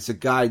spot, it's a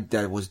guy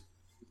that was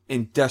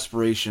in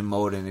desperation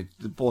mode, and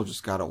the ball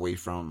just got away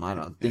from him. I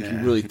don't think he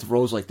really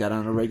throws like that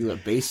on a regular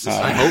basis.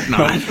 I hope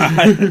not.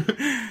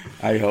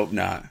 I hope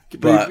not.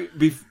 But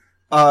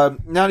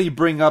now that you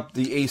bring up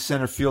the A's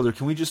center fielder,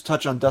 can we just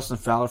touch on Dustin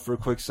Fowler for a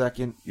quick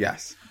second?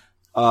 Yes.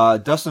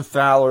 Dustin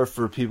Fowler,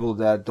 for people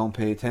that don't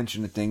pay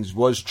attention to things,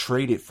 was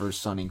traded for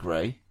Sonny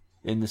Gray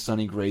in the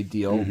Sonny Gray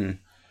deal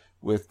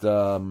with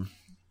Jorge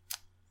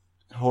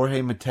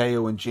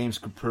Mateo and James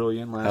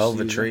Caprillion last season. Hell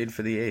of a trade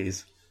for the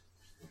A's.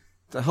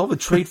 A hell of a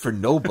trade for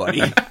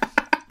nobody. What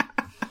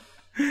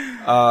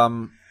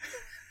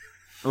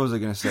was I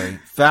going to say?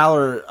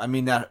 Fowler, I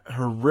mean, that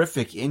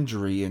horrific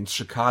injury in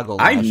Chicago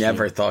last I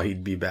never thought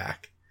he'd be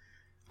back.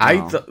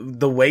 No.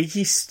 The way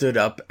he stood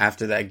up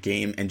after that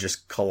game and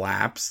just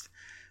collapsed,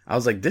 I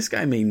was like, this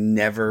guy may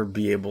never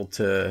be able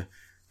to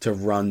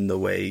run the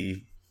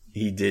way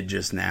he did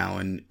just now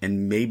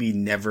and maybe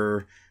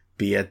never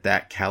be at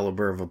that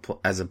caliber of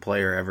as a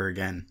player ever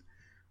again.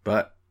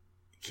 But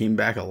came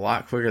back a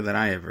lot quicker than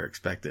I ever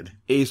expected.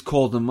 A's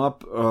called him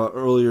up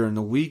earlier in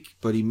the week,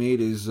 but he made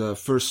his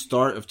first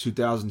start of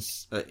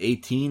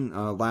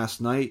 2018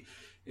 last night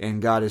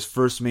and got his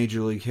first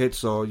major league hit.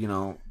 So,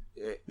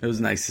 it was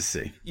nice to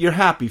see. You're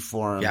happy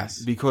for him.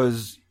 Yes.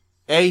 Because,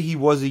 he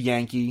was a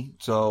Yankee,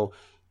 so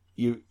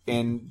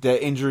and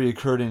that injury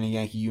occurred in a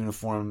Yankee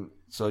uniform.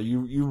 So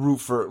you root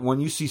for, when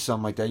you see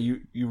something like that,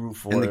 you root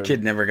for And it. the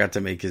kid never got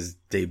to make his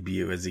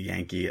debut as a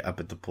Yankee up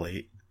at the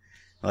plate.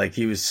 Like,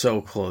 he was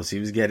so close. He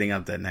was getting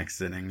up that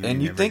next inning.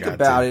 And you think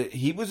about it,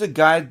 he was a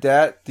guy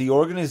that the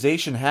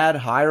organization had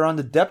higher on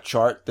the depth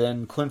chart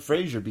than Clint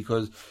Frazier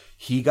because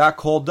he got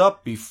called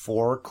up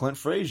before Clint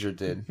Frazier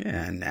did.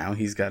 Yeah, and now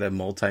he's got a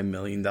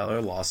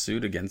multi-million-dollar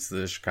lawsuit against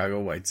the Chicago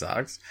White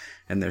Sox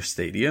and their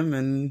stadium,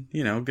 and,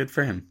 good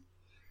for him.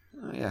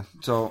 Yeah,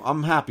 so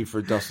I'm happy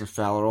for Dustin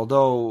Fowler,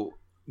 although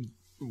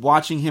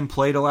watching him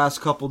play the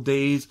last couple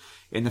days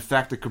and the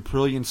fact that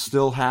Caprillion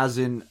still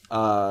hasn't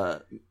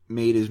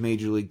made his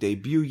major league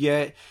debut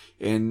yet,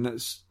 and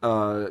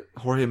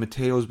Jorge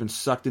Mateo has been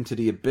sucked into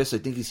the abyss. I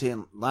think he's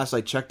hitting, last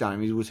I checked on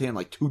him, he was hitting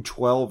like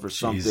 212 or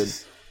something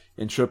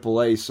in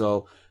AAA.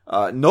 So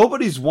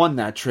nobody's won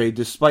that trade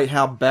despite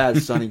how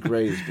bad Sonny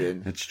Gray has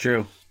been. That's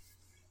true.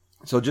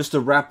 So just to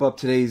wrap up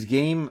today's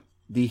game,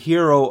 the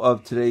hero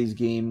of today's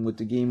game with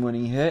the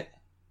game-winning hit,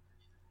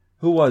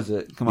 who was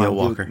it? Come on, Neil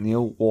Walker.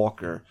 Neil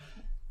Walker.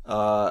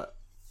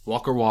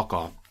 Walker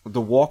walk-off.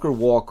 The Walker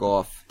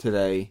walk-off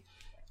today.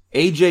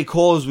 AJ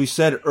Cole, as we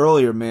said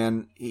earlier,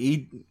 man,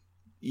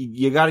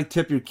 you got to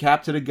tip your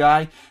cap to the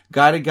guy.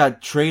 Guy that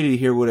got traded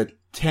here with a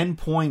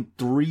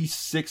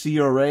 10.36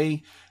 ERA.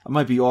 I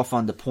might be off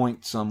on the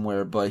point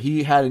somewhere, but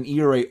he had an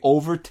ERA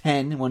over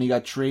 10 when he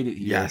got traded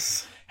here.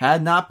 Yes.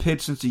 Had not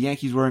pitched since the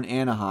Yankees were in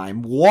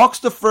Anaheim. Walks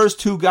the first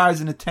two guys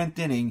in the 10th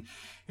inning,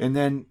 and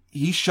then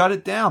he shut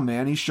it down,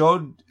 man. He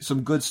showed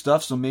some good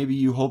stuff, so maybe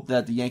you hope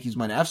that the Yankees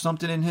might have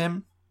something in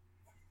him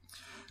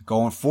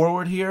going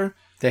forward here.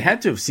 They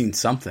had to have seen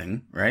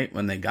something, right,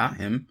 when they got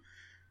him.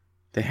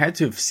 They had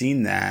to have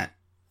seen that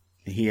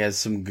he has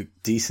some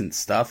decent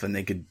stuff, and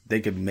they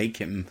could make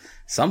him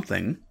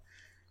something.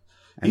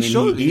 He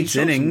eats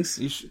innings.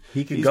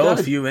 He could go a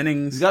few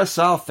innings. He's got a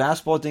solid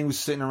fastball. I think he was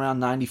sitting around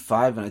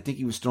 95, and I think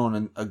he was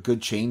throwing a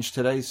good change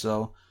today.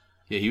 So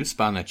yeah, he was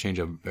spotting that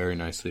changeup very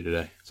nicely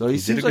today. So he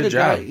seems like a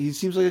guy. He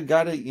seems like a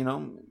guy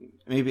to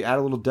maybe add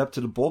a little depth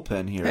to the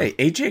bullpen here. Hey,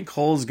 AJ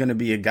Cole's going to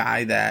be a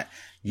guy that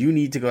you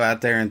need to go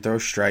out there and throw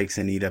strikes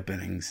and eat up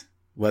innings.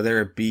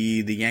 Whether it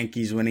be the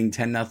Yankees winning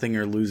 10-0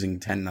 or losing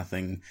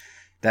 10-0,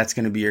 that's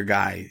going to be your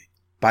guy.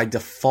 By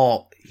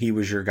default, he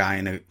was your guy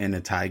in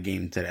a tie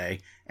game today,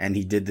 and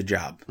he did the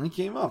job. He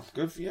came up.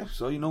 Good for you.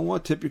 So you know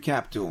what? Tip your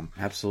cap to him.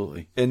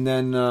 Absolutely. And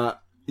then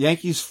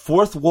Yankees'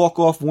 fourth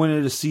walk-off win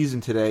of the season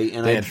today.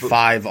 And they had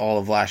 5 all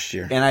of last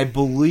year. And I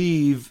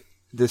believe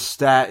the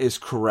stat is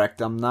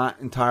correct. I'm not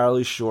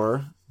entirely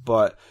sure.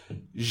 But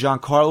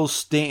Giancarlo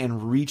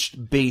Stanton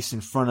reached base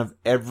in front of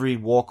every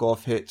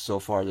walk-off hit so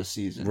far this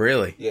season.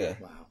 Really? Yeah.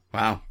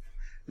 Wow.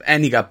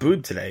 And he got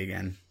booed today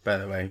again, by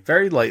the way.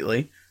 Very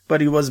lightly,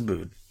 but he was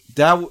booed.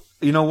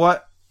 You know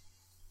what?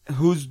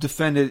 Who's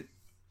defended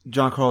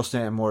Giancarlo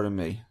Stanton more than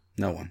me?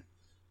 No one.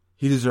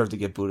 He deserved to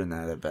get booed in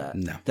that at-bat.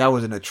 No. That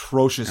was an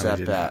atrocious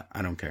at-bat.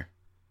 I don't care.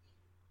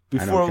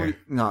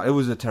 No, it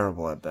was a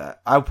terrible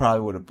at-bat. I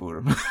probably would have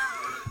booed him.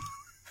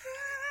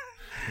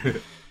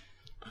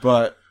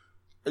 But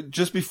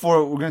just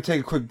before, we're going to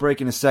take a quick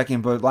break in a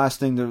second, but last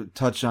thing to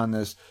touch on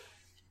this,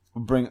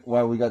 we're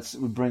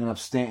bringing up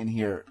Stanton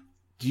here.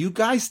 Do you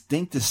guys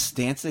think the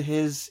stance of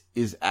his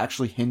is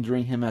actually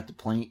hindering him at the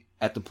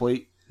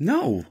plate?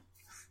 No.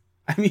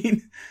 I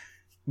mean,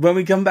 when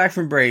we come back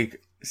from break,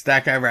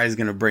 Stat Guy Rye is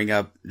going to bring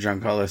up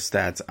Giancarlo's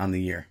stats on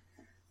the year.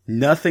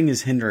 Nothing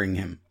is hindering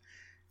him.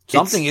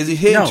 Something is he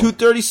hitting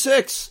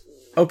 236?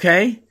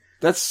 Okay.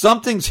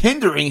 Something's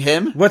hindering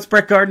him. What's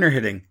Brett Gardner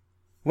hitting?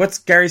 What's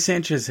Gary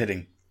Sanchez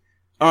hitting?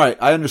 All right,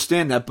 I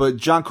understand that, but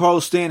Giancarlo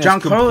Stanton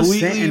has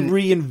completely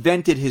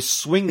reinvented his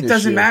swing this year. It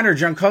doesn't matter.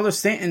 Giancarlo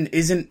Stanton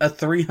isn't a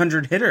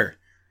 300 hitter.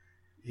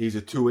 He's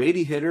a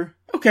 280 hitter.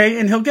 Okay,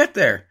 and he'll get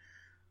there.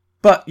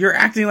 But you're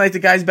acting like the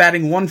guy's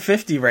batting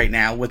 150 right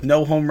now with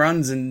no home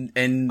runs and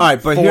all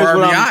right, but 4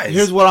 RBIs.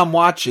 Here's what I'm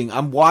watching.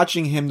 I'm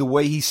watching him the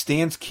way he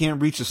stands,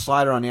 can't reach a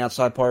slider on the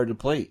outside part of the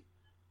plate.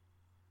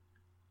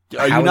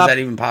 How is that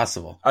even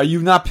possible? Are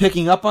you not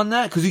picking up on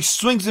that? Because he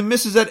swings and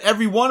misses at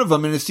every one of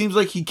them, and it seems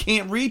like he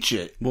can't reach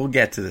it. We'll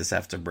get to this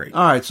after break.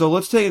 All right, so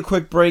let's take a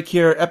quick break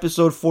here.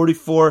 Episode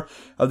 44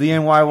 of the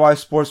NYY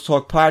Sports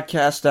Talk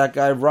podcast. That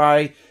guy,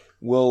 Rye,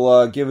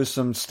 will give us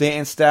some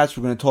Stanton stats.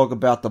 We're going to talk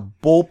about the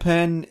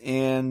bullpen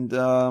and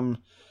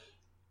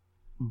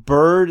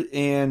Bird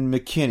and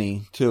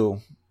McKinney, too.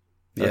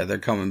 Yeah, they're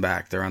coming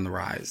back. They're on the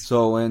rise.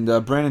 So, and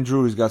Brandon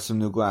Drew's got some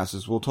new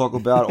glasses. We'll talk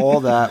about all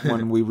that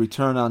when we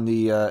return on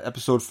the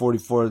episode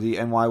 44 of the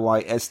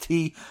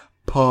NYYST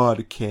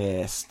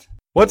podcast.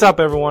 What's up,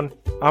 everyone?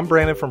 I'm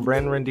Brandon from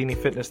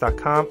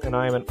BrandonRandiniFitness.com, and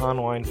I am an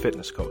online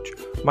fitness coach.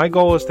 My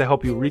goal is to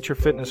help you reach your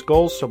fitness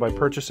goals, so by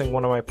purchasing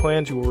one of my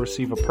plans, you will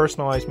receive a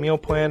personalized meal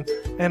plan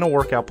and a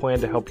workout plan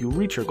to help you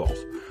reach your goals.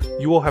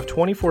 You will have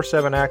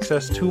 24/7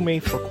 access to me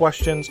for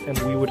questions, and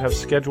we would have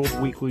scheduled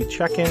weekly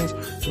check-ins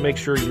to make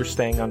sure you're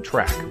staying on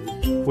track.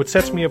 What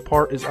sets me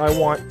apart is I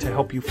want to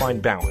help you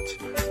find balance.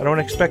 I don't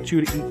expect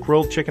you to eat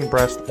grilled chicken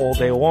breast all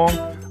day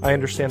long. I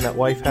understand that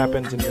life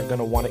happens and you're going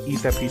to want to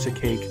eat that piece of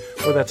cake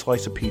or that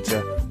slice of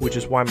pizza, which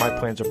is why my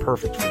plans are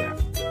perfect for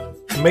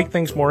that. To make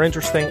things more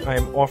interesting, I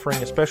am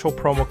offering a special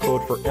promo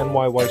code for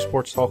NYY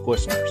Sports Talk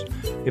listeners.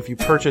 If you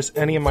purchase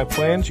any of my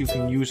plans, you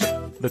can use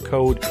the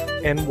code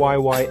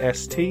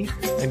NYYST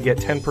and get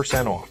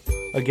 10% off.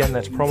 Again,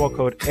 that's promo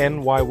code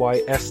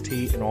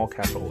NYYST in all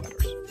capital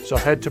letters. So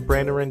head to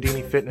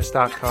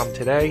BrandonRandiniFitness.com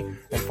today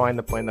and find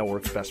the plan that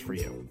works best for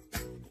you.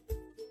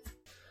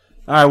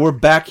 All right, we're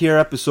back here,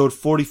 episode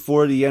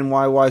 44 of the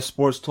NYY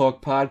Sports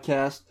Talk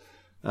podcast.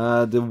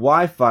 The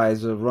Wi-Fi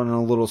is running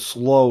a little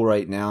slow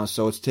right now,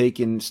 so it's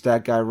taking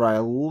Stat Guy Rye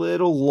a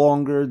little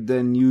longer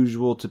than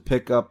usual to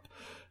pick up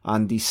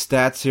on the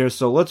stats here.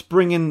 So let's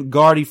bring in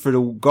Gardy for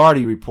the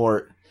Gardy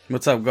report.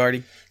 What's up,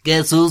 Gardy?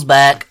 Guess who's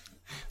back?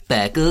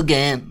 Back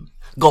again.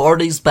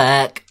 Gordy's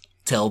back.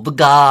 Tell the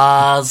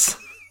guys.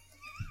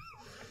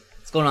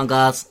 What's going on,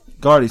 guys?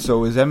 Gardy,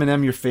 so is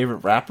Eminem your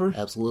favorite rapper?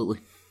 Absolutely.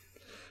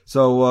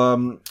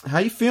 So, how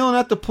you feeling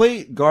at the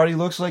plate? Gardy,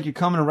 looks like you're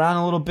coming around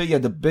a little bit. You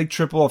had the big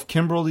triple off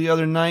Kimbrel the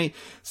other night.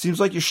 Seems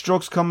like your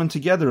stroke's coming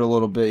together a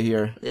little bit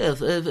here. Yeah,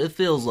 it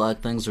feels like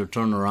things are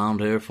turning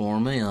around here for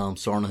me. I'm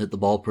starting to hit the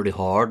ball pretty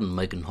hard and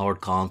making hard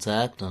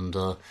contact. And,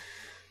 I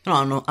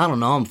don't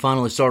know. I'm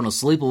finally starting to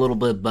sleep a little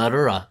bit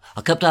better. I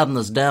kept having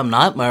this damn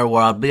nightmare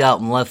where I'd be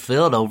out in left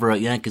field over at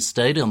Yankee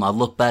Stadium. I'd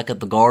look back at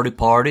the Gardy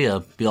party.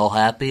 I'd be all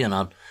happy, and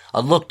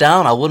I'd look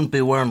down, I wouldn't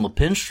be wearing my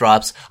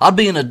pinstripes. I'd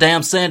be in a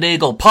damn San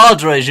Diego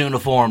Padres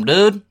uniform,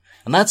 dude.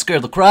 And that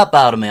scared the crap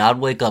out of me. I'd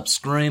wake up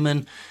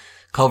screaming,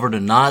 covered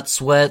in night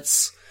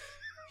sweats.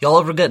 Y'all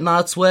ever get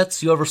night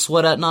sweats? You ever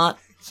sweat at night?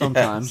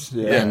 Sometimes,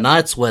 yeah. Yeah,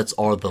 night sweats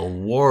are the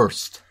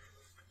worst.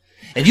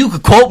 And you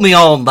could quote me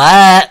on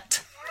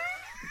that.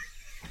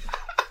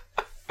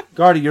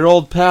 Gardy, your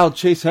old pal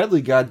Chase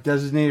Headley got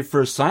designated for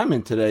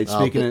assignment today.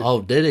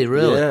 Did he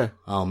really? Yeah.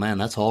 Oh man,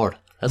 that's hard.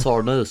 That's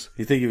hard news.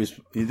 You think he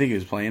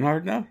was playing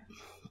hard now?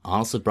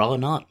 Honestly, probably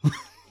not.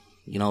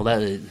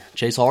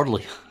 Chase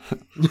Hardley.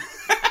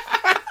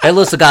 Hey,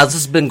 listen, guys,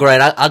 this has been great.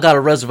 I got a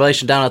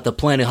reservation down at the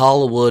Planet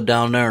Hollywood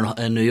down there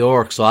in New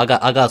York, so I got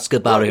to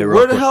skip out of here.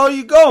 Where the hell are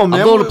you going, man?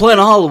 I'm going to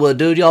Planet Hollywood,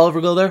 dude. Y'all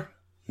ever go there?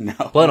 No.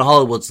 Planet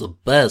Hollywood's the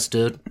best,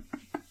 dude.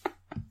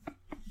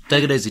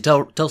 Take it easy.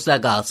 Tell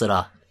that guy I said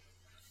I.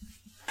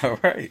 All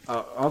right.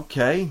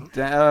 Okay.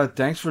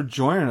 Thanks for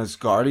joining us,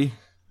 Gardy.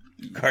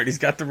 Gardy's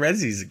got the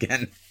resis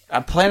again.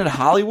 Planet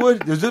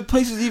Hollywood? Does those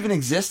places even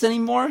exist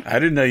anymore? I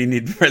didn't know you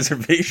need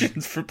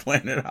reservations for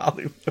Planet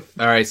Hollywood.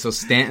 All right, so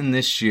Stanton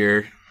this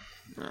year.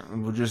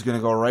 We're just going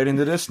to go right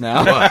into this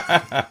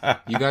now.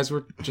 You guys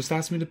were just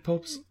asking me to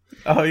post.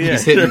 Oh, yeah.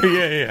 He's hitting,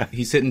 Yeah.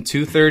 He's hitting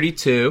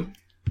 232.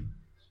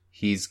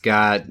 He's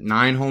got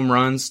 9 home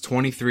runs,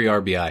 23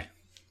 RBI.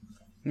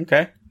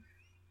 Okay.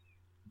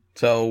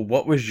 So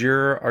what was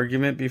your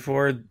argument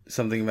before?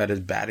 Something about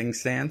his batting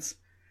stance?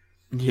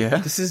 Yeah.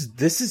 This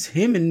is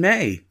him in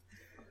May.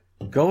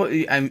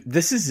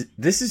 This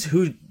is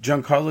who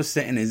Giancarlo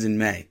Stanton is in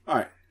May. All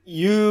right.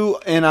 You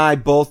and I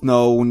both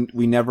know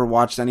we never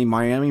watched any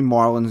Miami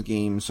Marlins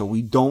games, so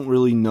we don't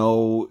really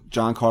know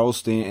Giancarlo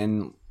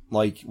Stanton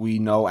like we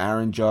know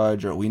Aaron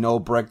Judge or we know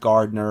Brett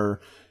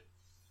Gardner.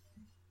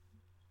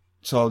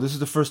 So this is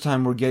the first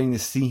time we're getting to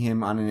see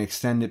him on an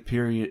extended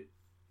period,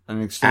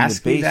 Ask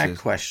basis. me that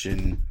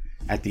question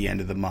at the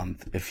end of the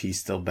month if he's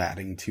still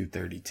batting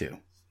 232.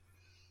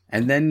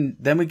 And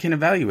then we can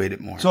evaluate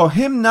it more. So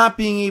him not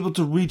being able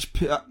to reach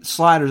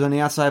sliders on the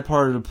outside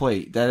part of the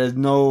plate,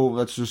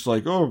 that's just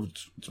like, oh,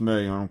 it's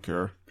May, I don't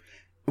care.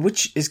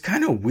 Which is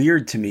kind of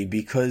weird to me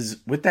because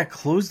with that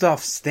closed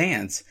off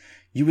stance,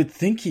 you would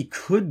think he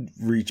could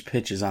reach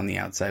pitches on the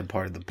outside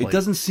part of the plate. It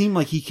doesn't seem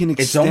like he can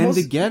extend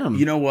to get them.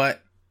 You know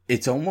what?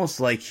 It's almost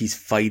like he's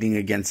fighting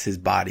against his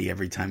body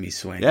every time he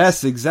swings.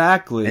 Yes,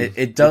 exactly.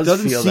 It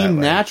doesn't feel seem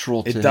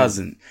natural to him. It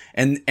doesn't.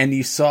 And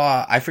you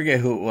saw, I forget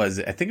who it was.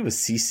 I think it was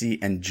CeCe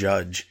and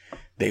Judge.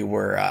 They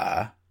were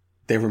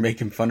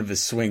making fun of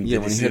his swing. Yeah, Did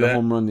when you he see hit that? a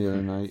home run the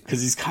other night.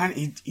 Because he's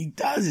he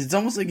does. It's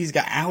almost like he's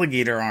got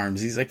alligator arms.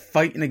 He's like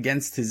fighting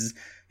against his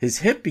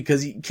hip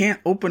because you can't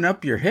open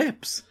up your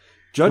hips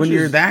when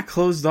you're that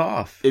closed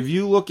off. If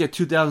you look at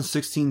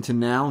 2016 to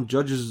now,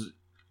 Judge's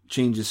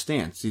changed his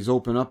stance. He's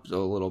opened up a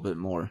little bit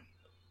more.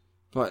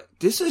 But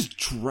this is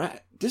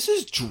drastic. This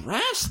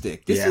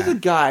is a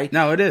guy.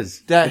 No, it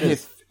is. That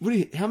hit.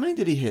 How many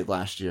did he hit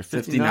last year?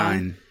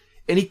 59.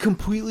 And he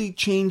completely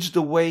changed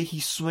the way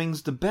he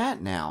swings the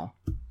bat now.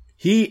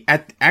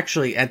 At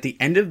the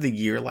end of the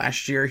year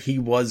last year, he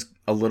was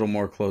a little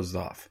more closed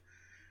off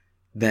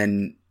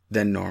than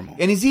normal.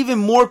 And he's even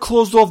more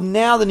closed off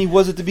now than he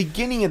was at the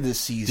beginning of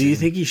this season. Do you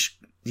think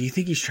do you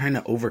think he's trying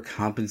to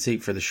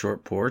overcompensate for the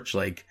short porch?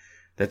 Like,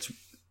 that's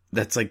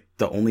like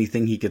the only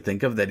thing he could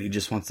think of, that he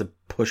just wants to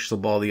push the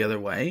ball the other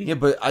way? Yeah,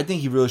 but I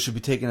think he really should be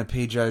taking a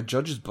page out of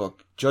Judge's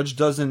book. Judge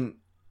doesn't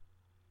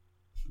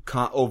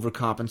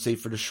overcompensate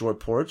for the short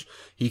porch.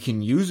 He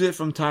can use it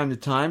from time to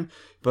time,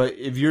 but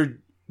if you're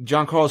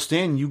Giancarlo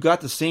Stanton, you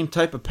got the same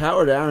type of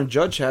power that Aaron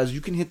Judge has.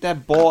 You can hit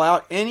that ball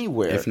out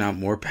anywhere. If not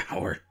more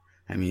power.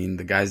 I mean,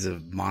 the guy's a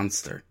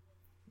monster.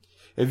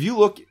 If you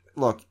look,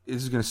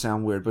 this is going to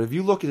sound weird, but if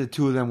you look at the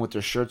two of them with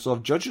their shirts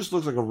off, Judge just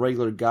looks like a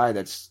regular guy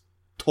that's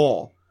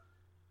tall.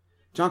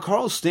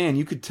 Giancarlo Stanton,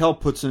 you could tell,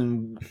 puts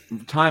in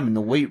time in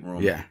the weight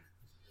room. Yeah.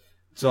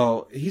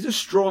 So he's a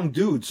strong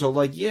dude. So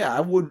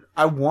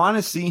I want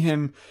to see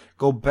him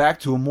go back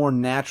to a more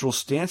natural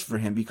stance for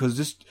him, because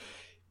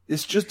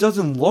this just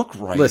doesn't look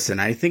right. Listen,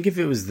 I think if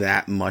it was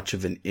that much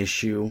of an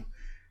issue,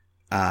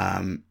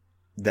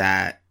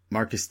 that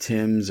Marcus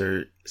Timms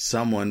or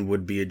someone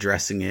would be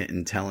addressing it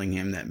and telling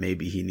him that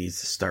maybe he needs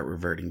to start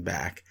reverting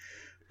back.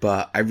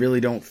 But I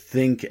really don't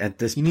think at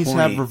this point... He needs to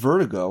have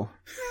vertigo.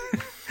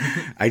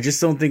 I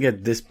just don't think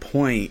at this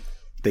point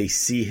they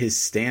see his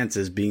stance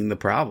as being the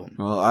problem.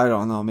 Well, I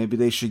don't know. Maybe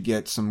they should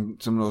get some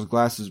of those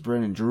glasses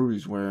Brandon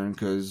Drury's wearing,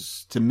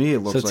 because to me it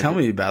looks like... So tell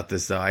me about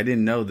this, though. I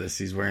didn't know this.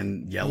 He's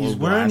wearing yellow glasses.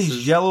 He's wearing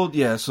these yellow...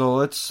 Yeah, so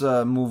let's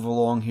move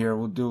along here.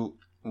 We'll do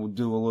a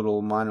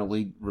little minor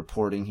league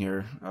reporting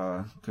here,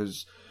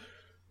 because...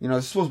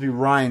 it's supposed to be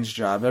Ryan's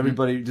job.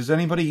 Does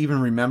anybody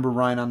even remember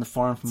Ryan on the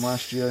farm from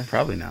last year?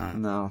 Probably not.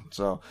 No.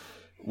 So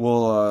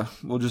we'll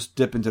just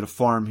dip into the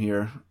farm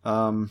here.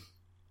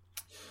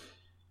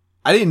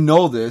 I didn't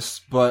know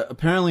this, but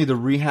apparently the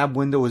rehab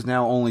window is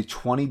now only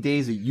 20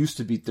 days. It used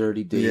to be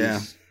 30 days.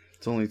 Yeah,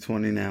 it's only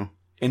 20 now.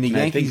 And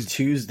Yankees, I think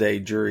Tuesday,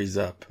 jury's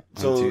up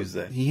on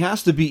Tuesday. He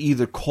has to be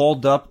either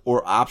called up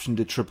or optioned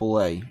to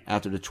AAA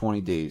after the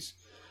 20 days.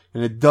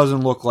 And it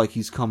doesn't look like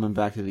he's coming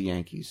back to the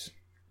Yankees.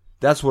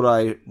 That's what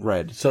I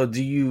read. So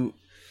do you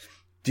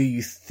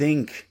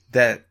think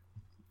that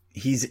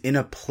he's in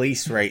a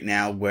place right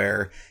now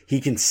where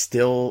he can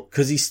still,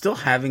 because he's still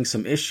having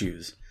some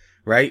issues,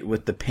 right,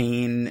 with the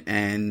pain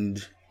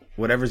and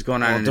whatever's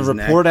going on in his neck?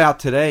 The report out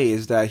today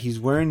is that he's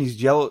wearing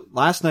these yellow...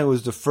 Last night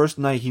was the first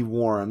night he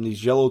wore them,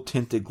 these yellow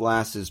tinted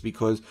glasses,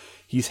 because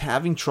he's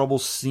having trouble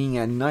seeing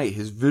at night.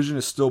 His vision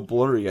is still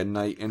blurry at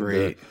night.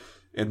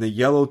 And the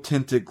yellow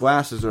tinted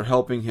glasses are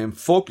helping him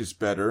focus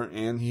better,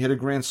 and he hit a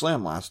grand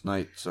slam last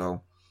night.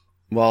 So,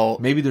 well,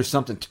 maybe there's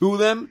something to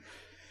them.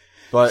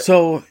 But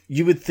so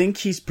you would think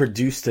he's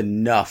produced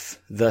enough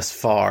thus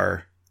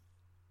far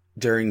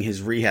during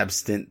his rehab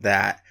stint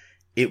that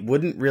it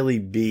wouldn't really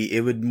be,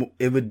 it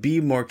would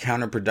be more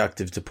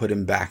counterproductive to put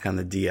him back on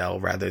the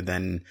DL rather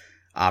than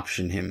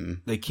option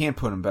him. They can't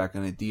put him back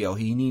on the DL.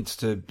 He needs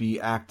to be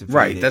activated.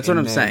 Right, that's what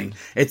I'm saying.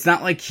 It's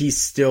not like he's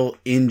still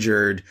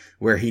injured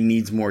where he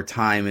needs more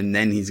time and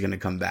then he's going to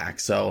come back.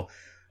 So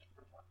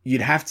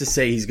you'd have to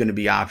say he's going to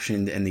be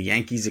optioned, and the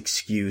Yankees'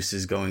 excuse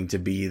is going to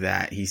be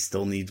that he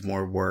still needs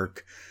more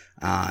work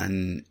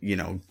on,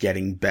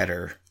 getting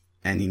better,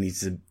 and he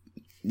needs to,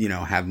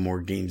 have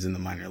more games in the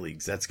minor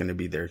leagues. That's going to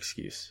be their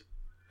excuse,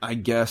 I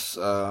guess.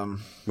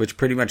 Which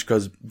pretty much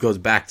goes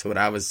back to what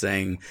I was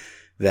saying,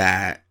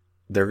 that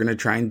they're going to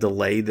try and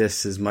delay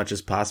this as much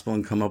as possible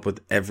and come up with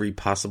every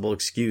possible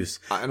excuse.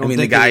 I don't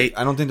think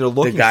they're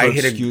looking for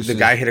excuses. The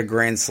guy hit a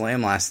grand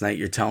slam last night.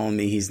 You're telling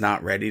me he's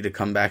not ready to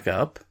come back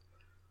up?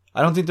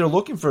 I don't think they're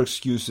looking for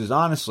excuses,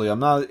 honestly. I'm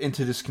not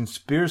into this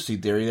conspiracy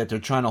theory that they're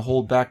trying to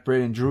hold back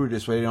Brandon Drury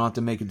this way. They don't have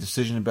to make a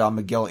decision about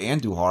Miguel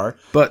Andujar.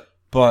 But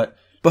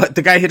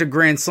the guy hit a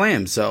grand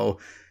slam, so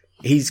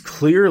he's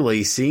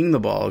clearly seeing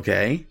the ball,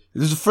 okay?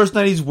 This is the first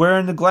night he's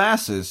wearing the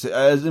glasses.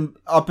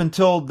 Up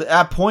until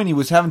that point, he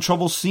was having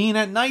trouble seeing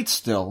at night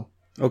still.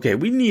 Okay,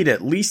 we need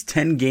at least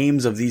 10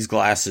 games of these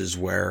glasses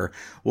where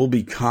we'll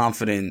be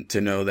confident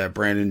to know that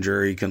Brandon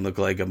Drury can look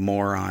like a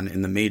moron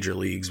in the major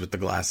leagues with the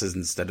glasses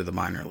instead of the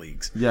minor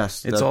leagues.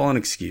 Yes. It's all an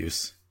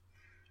excuse.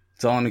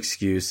 It's all an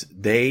excuse.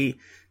 They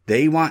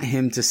want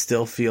him to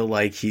still feel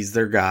like he's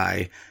their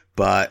guy,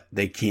 but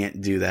they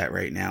can't do that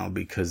right now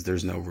because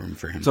there's no room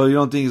for him. So you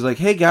don't think he's like,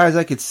 hey guys,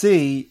 I could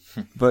see,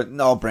 but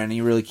no, Brandon,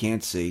 you really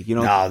can't see.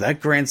 No, that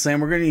grand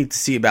slam, we're going to need to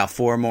see about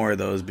 4 more of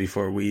those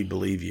before we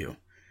believe you.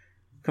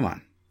 Come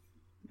on.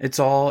 It's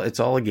all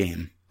a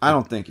game. I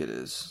don't think it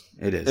is.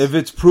 It is.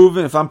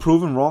 If I'm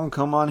proven wrong,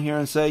 come on here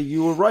and say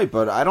you were right,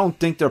 but I don't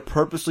think they're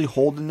purposely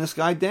holding this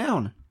guy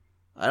down.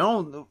 I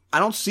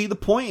don't see the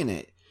point in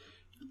it.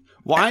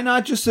 Why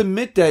not just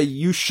admit that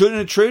you shouldn't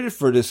have traded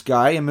for this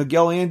guy and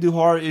Miguel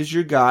Andujar is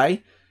your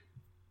guy,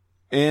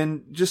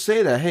 and just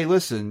say that, hey,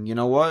 listen, you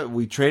know what?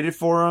 We traded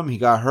for him. He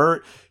got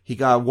hurt. He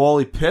got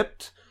Wally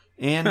pipped,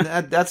 and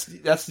that's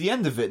the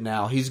end of it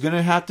now. He's going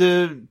to have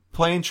to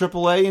play in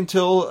AAA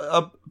until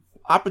a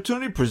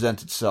opportunity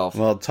presents itself.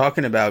 Well,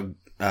 talking about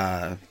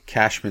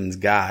Cashman's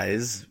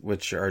guys,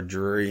 which are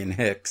Drury and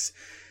Hicks,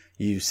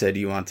 you said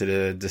you wanted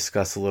to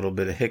discuss a little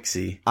bit of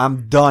Hicksy.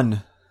 I'm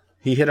done.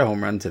 He hit a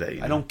home run today.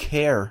 I don't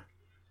care.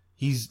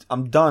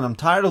 I'm done. I'm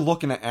tired of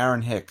looking at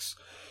Aaron Hicks.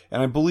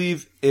 and I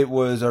believe it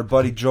was our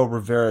buddy Joe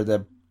Rivera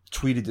that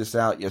tweeted this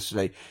out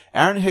yesterday.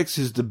 Aaron Hicks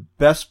is the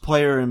best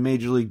player in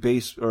Major League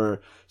Baseball,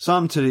 or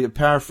some to the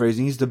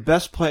paraphrasing, he's the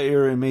best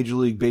player in Major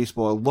League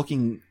Baseball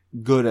looking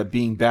good at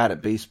being bad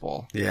at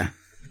baseball. Yeah,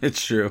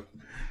 it's true.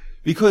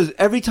 Because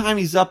every time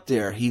he's up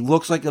there, he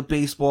looks like a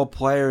baseball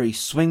player. He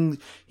swings.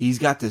 He's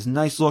got this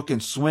nice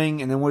looking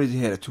swing. And then what does he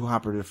hit? A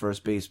two-hopper to the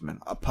first baseman.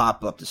 A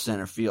pop up to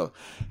center field.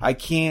 I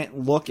can't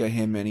look at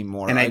him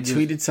anymore. And I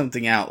tweeted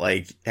something out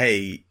like,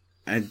 hey,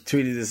 I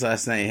tweeted this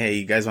last night. Hey,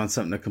 you guys want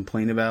something to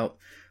complain about?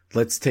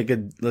 Let's take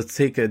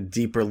a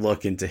deeper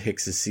look into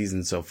Hicks'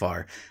 season so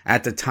far.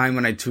 At the time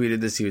when I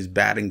tweeted this, he was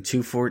batting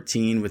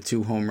 .214 with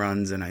 2 home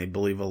runs and I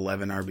believe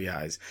 11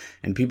 RBIs.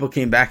 And people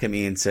came back at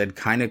me and said,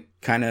 kind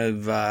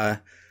of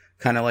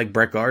like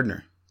Brett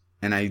Gardner.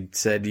 And I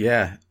said,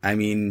 yeah, I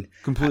mean,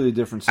 completely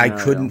different scenario.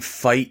 I couldn't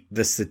fight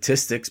the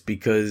statistics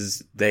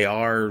because they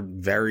are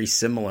very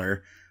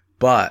similar,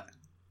 but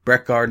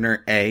Brett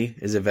Gardner, A,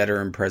 is a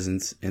veteran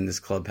presence in this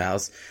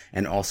clubhouse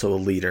and also a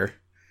leader.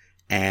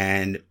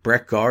 And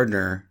Brett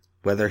Gardner,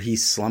 whether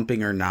he's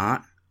slumping or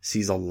not,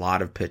 sees a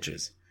lot of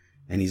pitches.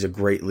 And he's a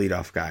great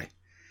leadoff guy.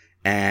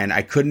 And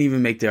I couldn't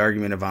even make the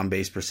argument of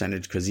on-base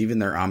percentage because even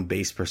their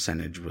on-base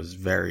percentage was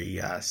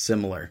very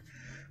similar.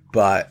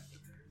 But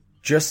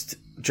just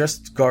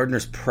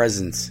Gardner's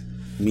presence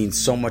means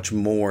so much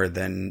more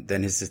than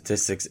his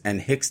statistics.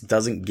 And Hicks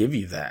doesn't give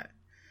you that.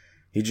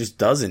 He just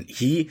doesn't.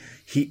 He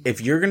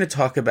if you're going to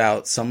talk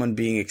about someone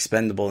being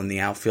expendable in the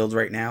outfield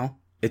right now,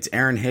 it's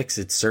Aaron Hicks.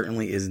 It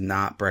certainly is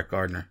not Brett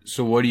Gardner.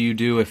 So what do you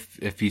do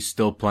if he's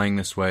still playing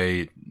this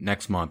way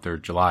next month or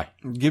July?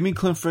 Give me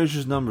Clint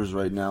Frazier's numbers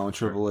right now in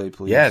AAA,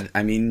 please. Yeah,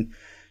 I mean,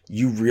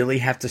 you really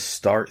have to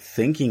start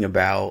thinking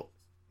about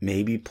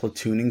maybe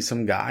platooning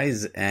some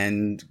guys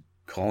and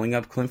calling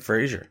up Clint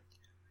Frazier.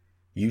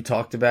 You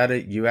talked about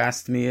it. You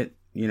asked me it,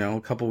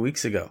 a couple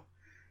weeks ago.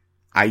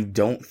 I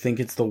don't think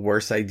it's the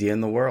worst idea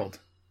in the world.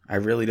 I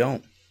really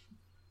don't.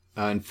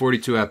 In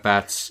 42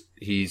 at-bats,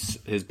 his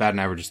batting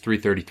average is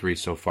 .333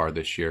 so far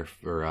this year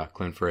for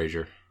Clint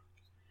Frazier.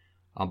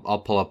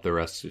 I'll pull up the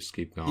rest. Just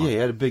keep going. Yeah, he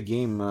had a big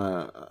game.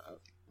 I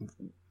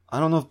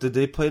don't know if did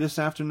they play this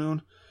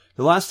afternoon.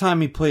 The last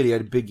time he played, he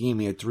had a big game.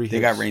 He had 3 hits.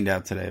 They got rained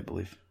out today, I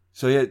believe.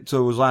 So it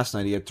was last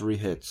night. He had 3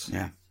 hits.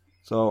 Yeah.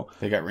 So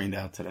they got rained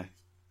out today.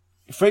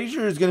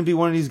 Frazier is going to be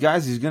one of these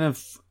guys.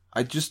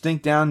 I just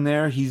think down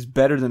there he's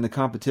better than the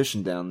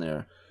competition down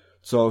there.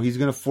 So he's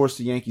going to force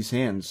the Yankees'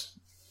 hands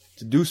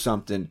to do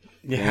something.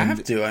 You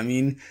have to. I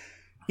mean,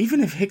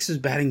 even if Hicks is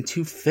batting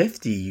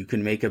 .250, you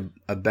can make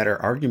a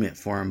better argument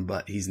for him,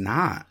 but he's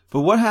not.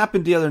 But what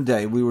happened the other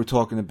day? We were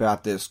talking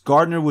about this.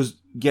 Gardner was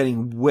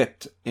getting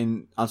whipped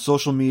on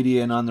social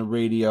media and on the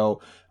radio.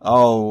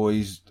 Oh,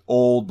 he's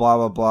old, blah,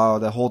 blah, blah.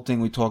 That whole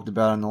thing we talked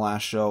about on the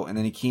last show. And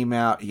then he came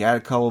out. He had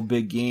a couple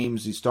big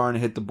games. He's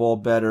starting to hit the ball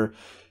better.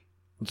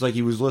 It's like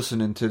he was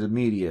listening to the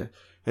media.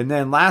 And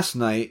then last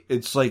night,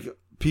 it's like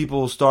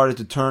people started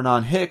to turn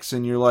on Hicks,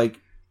 and you're like,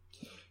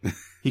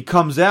 he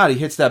comes out, he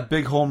hits that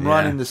big home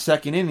run in the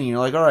second inning. You're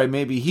like, all right,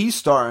 maybe he's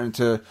starting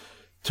to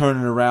turn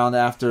it around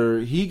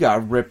after he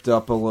got ripped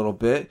up a little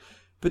bit.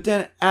 But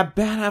then at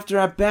bat after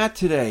at bat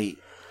today,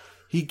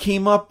 he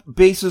came up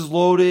bases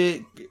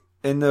loaded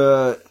in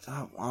the,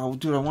 I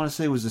want to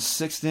say it was the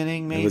 6th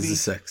inning, maybe. It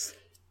was the 6th.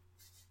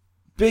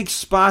 Big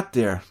spot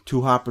there,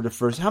 2-hopper to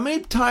first. How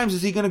many times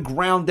is he going to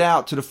ground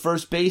out to the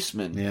first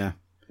baseman? Yeah.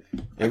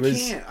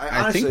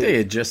 I think they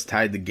had just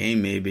tied the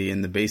game maybe,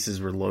 and the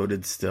bases were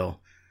loaded still.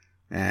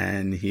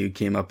 And he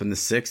came up in the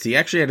 6th. He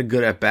actually had a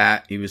good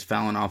at-bat. He was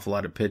fouling off a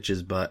lot of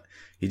pitches, but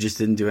he just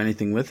didn't do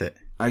anything with it.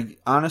 I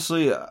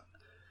honestly...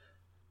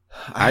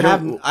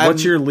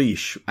 What's your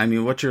leash? I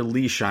mean, what's your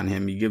leash on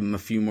him? You give him a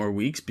few more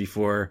weeks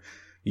before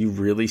you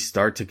really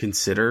start to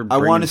consider bringing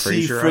Frazier up? I want to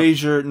see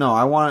Frazier... No,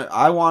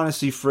 I want to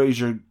see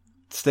Frazier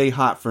stay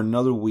hot for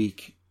another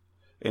week.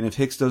 And if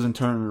Hicks doesn't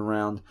turn it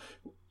around,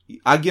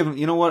 I give him...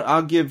 You know what?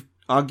 I'll give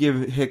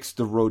Hicks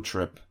the road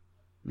trip.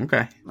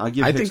 Okay.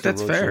 I think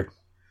that's fair. Trip.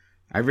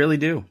 I really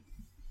do.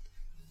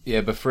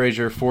 Yeah, but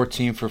Frazier,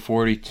 14 for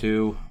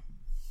 42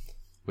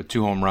 with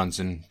 2 home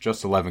runs in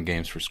just 11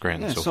 games for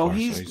Scranton so far.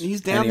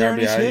 He's down there and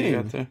he's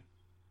hitting.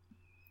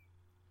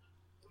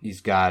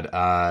 He's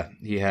got,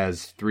 he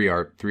has 3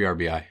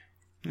 RBI.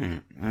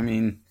 I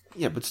mean...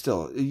 Yeah, but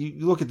still,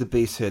 you look at the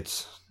base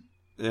hits,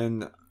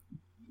 and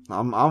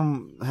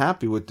I'm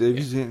happy with it.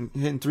 He's hitting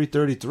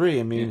 333.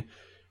 I mean...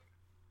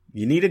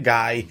 You need a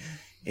guy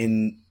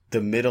in the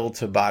middle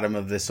to bottom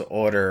of this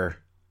order...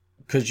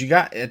 Because you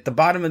got at the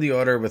bottom of the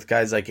order with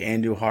guys like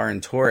Andujar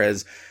and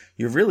Torres,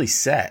 you're really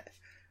set.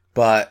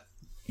 But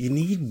you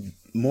need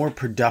more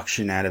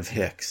production out of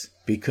Hicks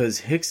because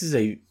Hicks is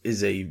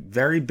a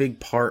very big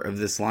part of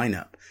this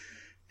lineup.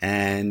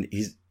 And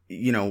he's,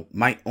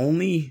 my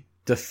only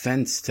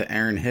defense to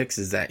Aaron Hicks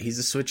is that he's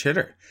a switch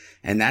hitter.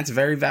 And that's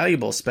very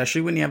valuable,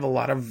 especially when you have a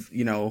lot of,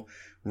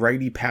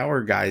 righty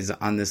power guys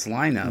on this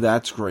lineup.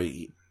 That's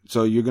great.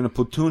 So you're going to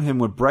platoon him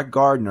with Brett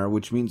Gardner,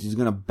 which means he's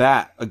going to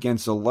bat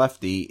against a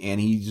lefty, and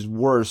he's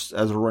worse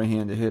as a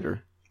right-handed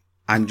hitter.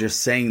 I'm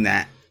just saying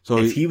that So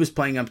if he was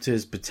playing up to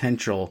his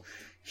potential,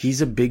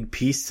 he's a big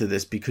piece to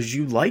this because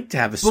you like to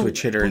have a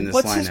switch hitter in this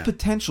what's lineup. His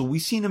potential? We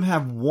seen him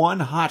have one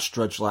hot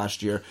stretch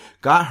last year,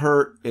 got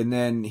hurt, and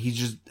then he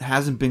just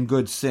hasn't been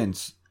good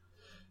since.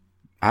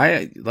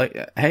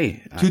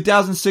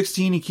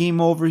 2016, he came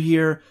over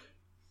here.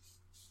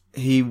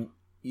 You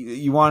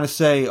want to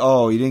say,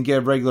 oh, he didn't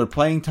get regular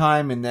playing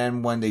time, and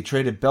then when they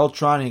traded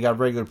Beltran and he got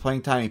regular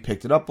playing time, he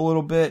picked it up a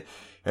little bit,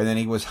 and then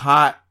he was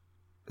hot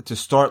to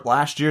start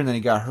last year, and then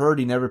he got hurt.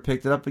 He never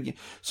picked it up again.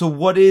 So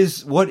what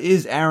is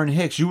Aaron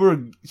Hicks? You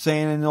were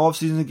saying in the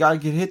offseason the guy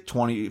could hit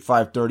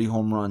 25, 30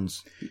 home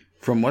runs.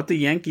 From what the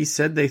Yankees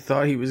said they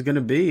thought he was going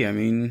to be, I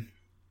mean,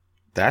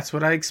 that's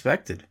what I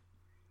expected.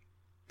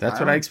 That's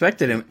what I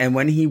expected him. And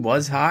when he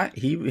was hot,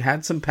 he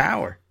had some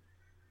power.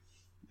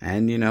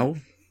 And,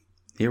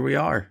 here we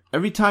are.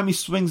 Every time he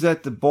swings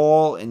at the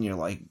ball, and you're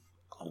like,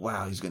 oh,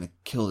 wow, he's going to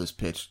kill this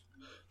pitch.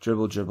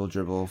 Dribble, dribble,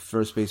 dribble.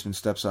 First baseman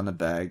steps on the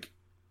bag.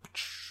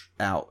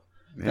 Out.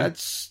 Yeah.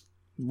 That's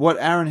what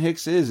Aaron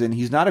Hicks is, and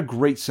he's not a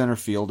great center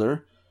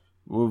fielder.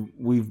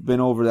 We've been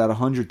over that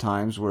 100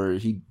 times where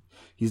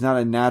he's not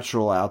a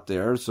natural out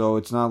there, so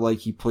it's not like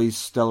he plays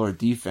stellar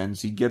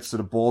defense. He gets to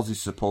the balls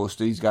he's supposed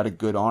to. He's got a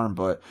good arm,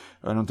 but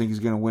I don't think he's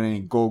going to win any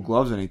gold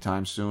gloves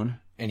anytime soon.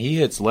 And he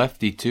hits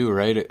lefty too,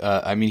 right?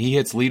 He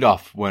hits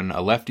leadoff when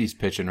a lefty's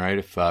pitching, right?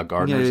 If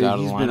Gardner's out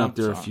of the lineup. He's been up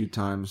there a few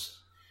times.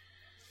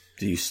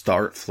 Do you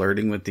start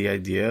flirting with the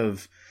idea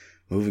of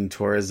moving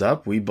Torres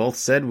up? We both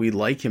said we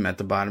like him at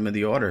the bottom of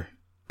the order.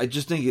 I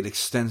just think it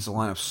extends the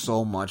lineup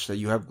so much that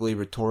you have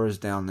Gleyber Torres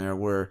down there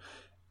where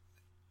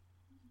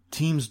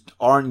teams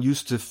aren't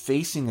used to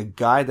facing a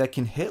guy that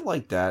can hit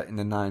like that in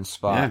the 9th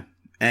spot. Yeah.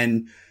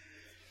 And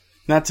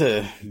not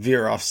to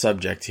veer off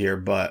subject here,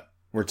 but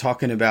we're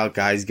talking about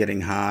guys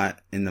getting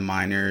hot in the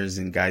minors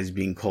and guys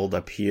being cold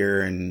up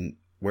here and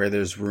where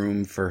there's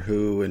room for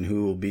who and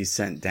who will be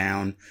sent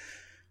down.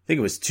 I think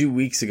it was 2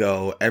 weeks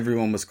ago,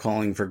 everyone was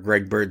calling for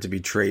Greg Bird to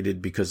be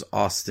traded because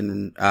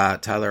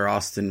Tyler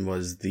Austin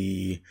was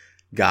the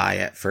guy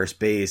at first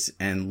base,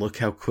 and look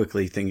how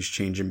quickly things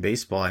change in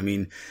baseball. I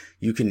mean,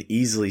 you can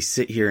easily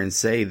sit here and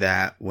say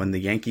that when the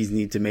Yankees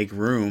need to make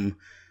room,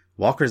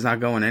 Walker's not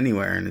going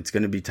anywhere, and it's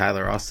going to be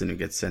Tyler Austin who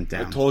gets sent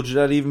down. I told you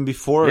that even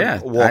before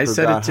Walker I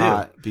said got it too.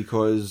 hot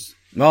because...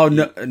 No,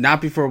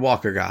 not before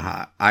Walker got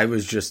hot. I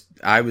was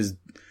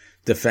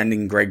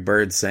defending Greg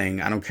Bird, saying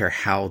I don't care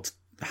how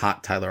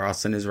hot Tyler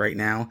Austin is right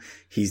now,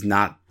 he's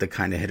not the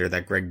kind of hitter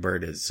that Greg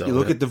Bird is. So you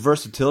look at the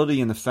versatility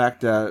and the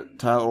fact that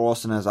Tyler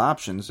Austin has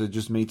options. It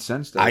just made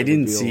sense. That I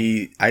didn't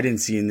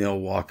see Neil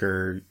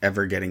Walker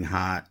ever getting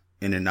hot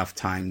in enough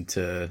time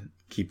to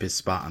keep his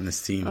spot on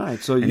this team. All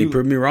right, so he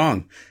proved me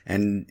wrong.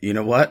 And you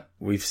know what?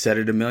 We've said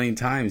it a million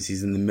times.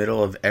 He's in the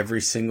middle of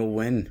every single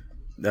win,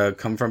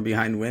 come from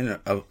behind win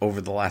over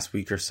the last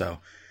week or so,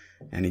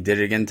 and he did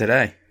it again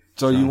today.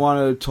 So you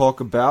want to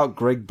talk about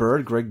Greg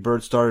Bird? Greg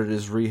Bird started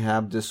his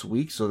rehab this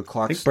week, so the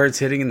clock... I think Bird's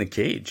hitting in the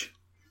cage.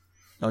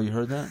 Oh, you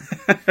heard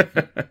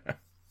that?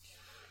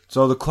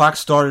 So the clock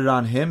started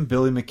on him.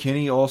 Billy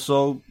McKinney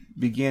also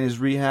began his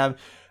rehab.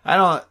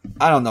 I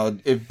don't know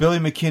if Billy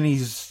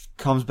McKinney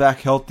comes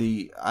back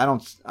healthy. I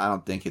don't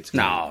think it's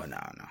gonna...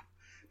 No.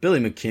 Billy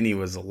McKinney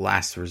was a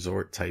last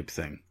resort type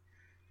thing.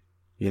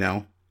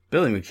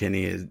 Billy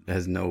McKinney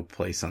has no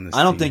place on this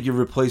I don't team. think you're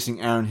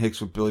replacing Aaron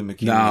Hicks with Billy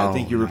McKinney. No, I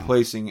think you're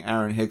replacing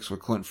Aaron Hicks with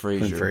Clint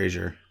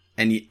Frazier.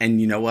 And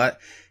you know what?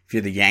 If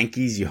you're the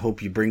Yankees, you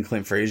hope you bring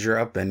Clint Frazier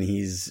up and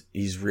he's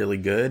really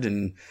good.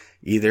 And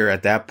either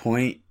at that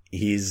point,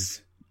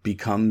 he's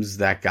becomes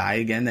that guy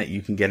again that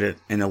you can get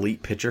an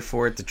elite pitcher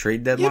for at the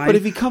trade deadline. Yeah, but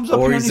if he comes up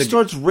here and he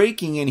starts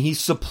raking and he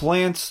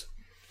supplants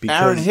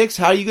Aaron Hicks,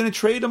 how are you going to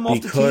trade him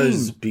off the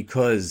team?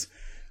 Because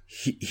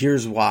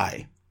here's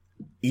why.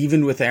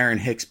 Even with Aaron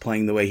Hicks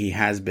playing the way he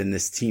has been,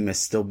 this team has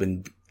still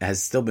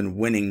been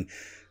winning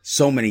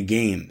so many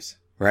games,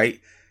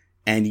 right?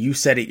 And you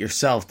said it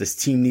yourself, this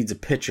team needs a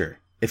pitcher.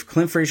 If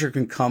Clint Frazier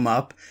can come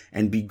up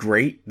and be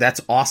great,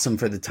 that's awesome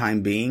for the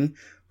time being,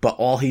 but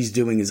all he's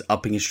doing is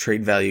upping his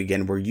trade value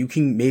again, where you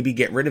can maybe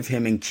get rid of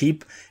him and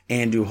keep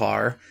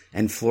Andujar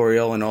and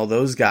Florial and all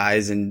those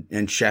guys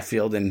and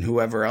Sheffield and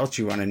whoever else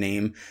you want to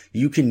name.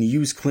 You can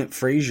use Clint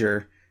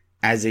Frazier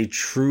as a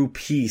true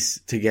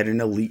piece to get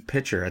an elite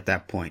pitcher at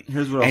that point.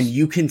 And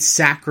you can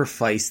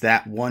sacrifice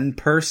that one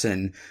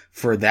person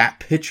for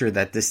that pitcher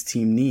that this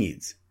team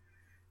needs.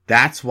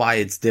 That's why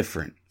it's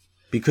different.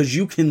 Because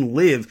you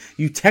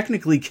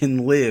technically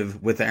can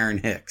live with Aaron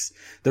Hicks.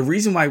 The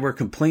reason why we're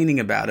complaining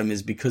about him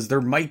is because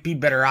there might be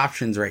better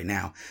options right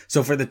now.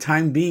 So for the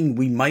time being,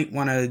 we might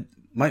want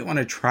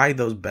to try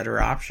those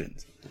better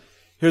options.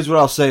 Here's what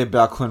I'll say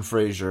about Clint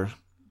Frazier.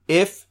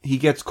 If he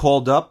gets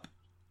called up,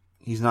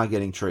 he's not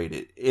getting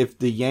traded. If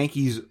the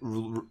Yankees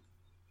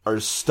are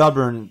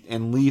stubborn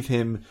and leave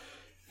him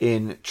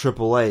in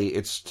AAA,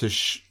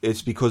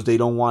 it's because they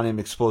don't want him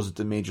exposed at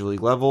the major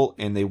league level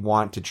and they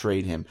want to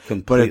trade him.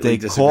 But if they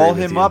call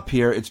him up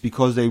here, it's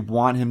because they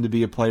want him to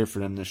be a player for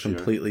them this year.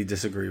 Completely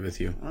disagree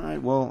with you. All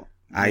right, well,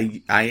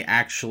 I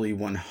actually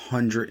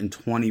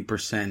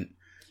 120%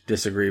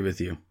 disagree with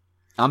you.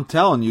 I'm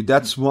telling you,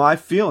 that's my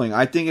feeling.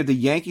 I think if the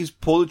Yankees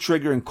pull the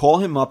trigger and call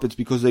him up, it's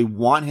because they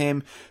want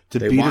him to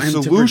be the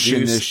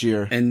solution this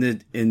year.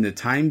 And in the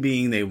time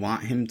being, they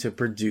want him to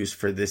produce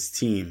for this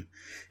team.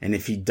 And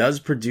if he does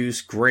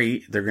produce,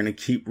 great. They're going to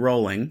keep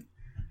rolling.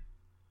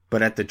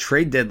 But at the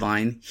trade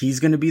deadline, he's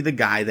going to be the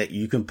guy that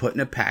you can put in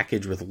a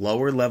package with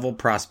lower level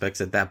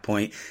prospects at that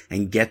point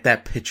and get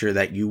that pitcher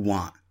that you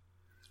want.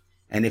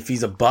 And if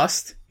he's a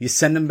bust, you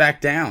send him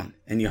back down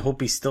and you hope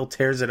he still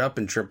tears it up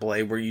in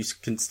AAA where you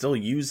can still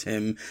use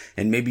him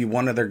and maybe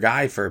one other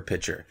guy for a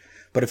pitcher.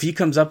 But if he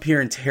comes up here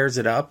and tears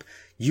it up,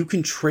 you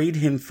can trade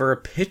him for a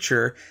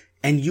pitcher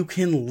and you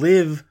can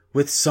live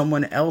with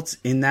someone else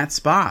in that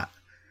spot.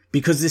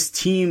 Because this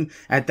team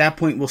at that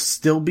point will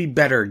still be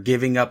better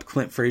giving up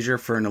Clint Frazier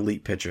for an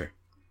elite pitcher.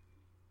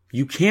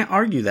 You can't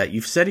argue that.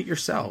 You've said it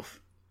yourself.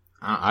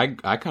 I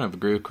kind of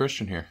agree with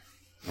Christian here.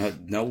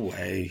 No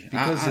way.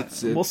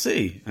 Because we'll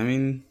see. I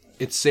mean,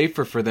 it's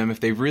safer for them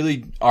if they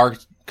really are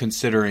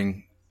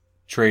considering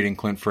trading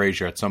Clint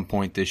Frazier at some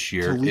point this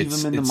year.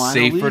 It's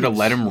safer to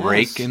let him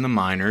rake in the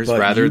minors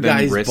rather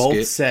than risk it. You guys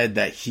both said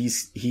that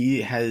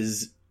he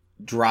has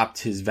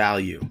dropped his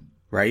value.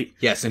 Right?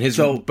 Yes,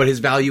 and but his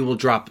value will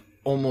drop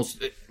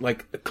almost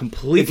like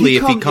completely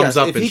if he comes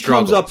up and struggles. If he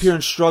comes up here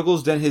and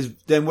struggles,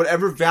 then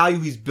whatever value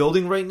he's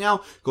building right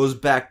now goes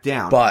back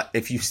down. But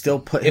if you still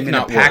put him in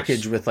a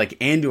package with like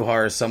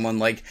Andujar or someone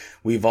like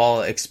we've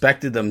all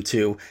expected them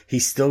to,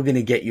 he's still going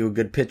to get you a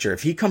good pitcher.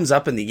 If he comes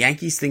up and the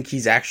Yankees think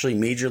he's actually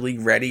major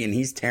league ready and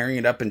he's tearing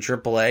it up in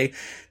AAA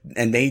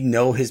and they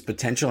know his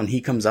potential and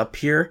he comes up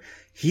here,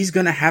 he's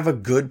going to have a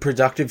good,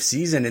 productive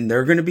season, and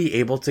they're going to be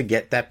able to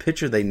get that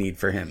pitcher they need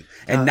for him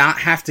and not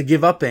have to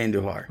give up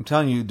Andujar. I'm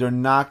telling you, they're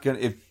not going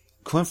to... If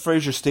Clint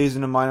Frazier stays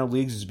in the minor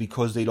leagues, it's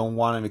because they don't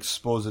want him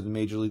exposed at the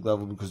major league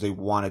level because they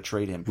want to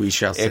trade him. We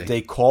shall see. If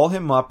they call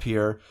him up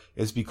here,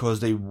 it's because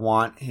they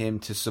want him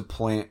to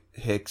supplant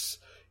Hicks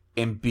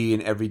and be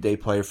an everyday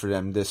player for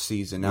them this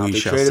season. Now, if they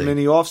trade him in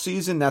the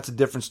offseason, that's a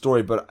different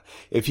story. But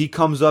if he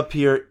comes up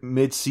here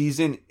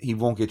mid-season, he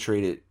won't get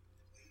traded.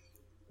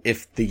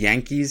 If the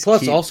Yankees...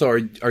 Plus, also,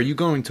 are you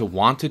going to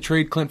want to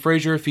trade Clint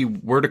Frazier if he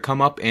were to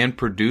come up and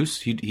produce?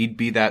 He'd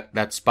be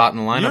that spot in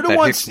the lineup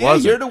that Hicks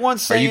wasn't. You're the one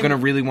saying... Are you going to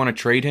really want to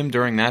trade him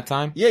during that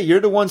time? Yeah, you're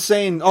the one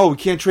saying, oh, we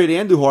can't trade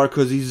Andujar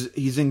because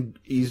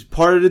he's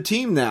part of the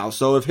team now.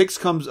 So if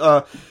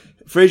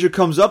Frazier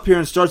comes up here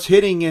and starts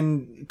hitting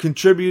and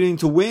contributing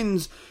to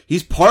wins,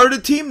 he's part of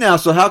the team now.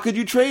 So how could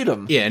you trade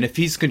him? Yeah, and if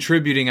he's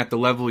contributing at the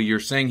level you're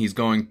saying he's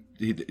going,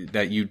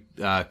 that you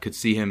could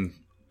see him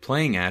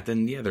playing at,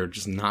 then yeah, they're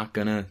not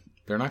gonna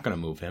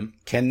move him.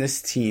 Can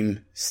this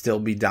team still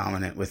be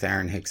dominant with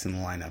Aaron Hicks in the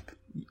lineup?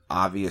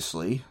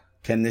 Obviously.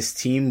 Can this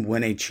team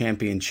win a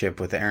championship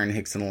with Aaron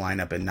Hicks in the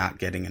lineup and not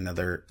getting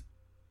another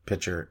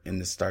pitcher in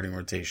the starting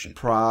rotation?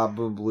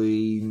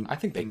 Probably. I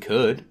think they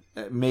could.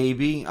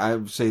 Maybe. I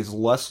would say it's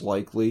less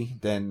likely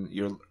than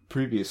your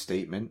previous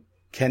statement.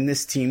 Can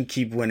this team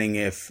keep winning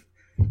if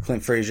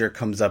Clint Frazier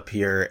comes up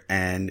here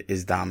and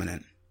is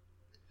dominant?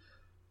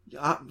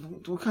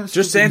 What kind of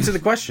Just answer the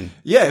question.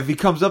 Yeah, if he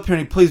comes up here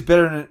and he plays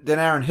better than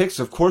Aaron Hicks,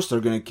 of course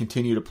they're going to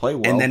continue to play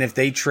well. And then if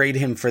they trade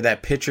him for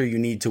that pitcher you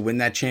need to win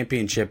that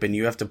championship and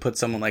you have to put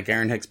someone like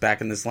Aaron Hicks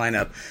back in this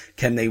lineup,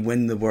 can they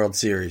win the World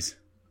Series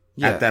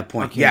at that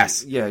point?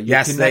 Yes. Yeah,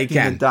 yes, they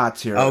can. The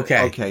dots here.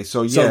 Okay,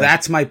 so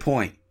that's my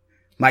point.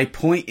 My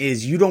point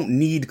is you don't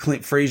need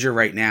Clint Frazier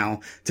right now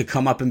to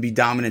come up and be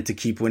dominant to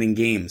keep winning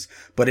games.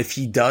 But if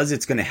he does,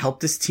 it's going to help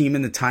this team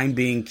in the time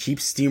being, keep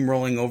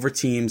steamrolling over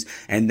teams,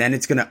 and then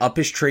it's going to up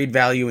his trade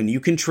value, and you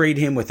can trade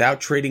him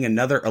without trading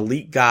another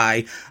elite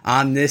guy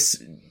on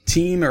this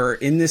team or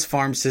in this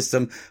farm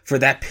system for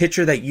that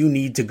pitcher that you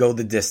need to go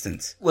the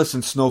distance.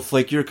 Listen,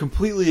 Snowflake, you're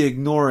completely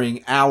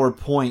ignoring our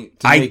point.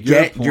 I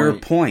get your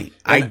point.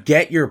 I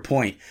get your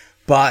point.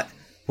 But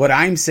what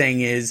I'm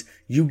saying is,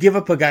 you give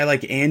up a guy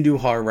like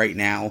Andujar right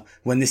now.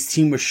 When this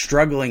team was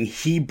struggling,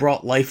 he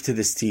brought life to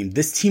this team.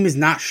 This team is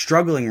not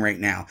struggling right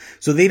now.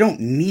 So they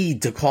don't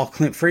need to call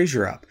Clint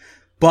Frazier up.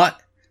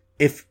 But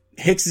if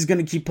Hicks is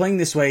going to keep playing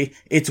this way,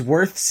 it's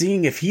worth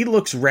seeing. If he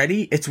looks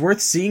ready, it's worth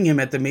seeing him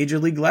at the major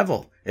league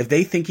level. If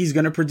they think he's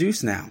going to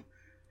produce now.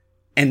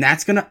 And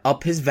that's going to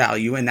up his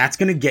value, and that's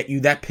going to get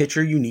you that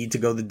pitcher you need to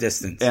go the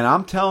distance. And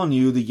I'm telling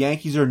you, the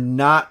Yankees are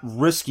not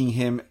risking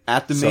him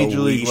at the major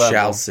league level. We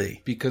shall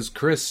see. Because,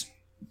 Chris,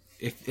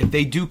 if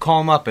they do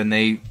call him up and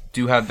they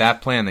do have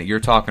that plan that you're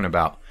talking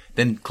about,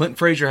 then Clint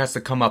Frazier has to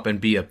come up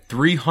and be a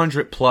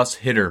 300-plus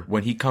hitter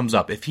when he comes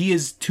up. If he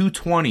is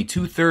 220,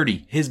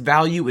 230, his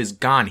value is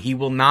gone. He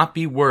will not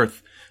be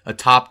worth a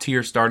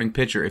top-tier starting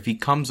pitcher if he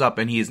comes up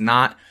and he is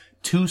not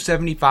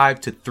 275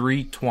 to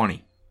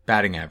 320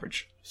 batting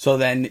average. So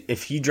then,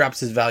 if he drops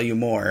his value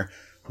more,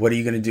 what are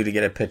you going to do to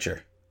get a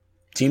pitcher?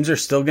 Teams are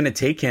still going to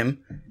take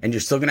him, and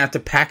you're still going to have to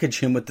package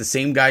him with the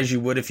same guys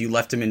you would if you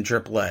left him in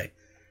AAA.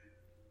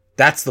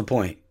 That's the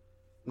point.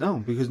 No,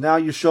 because now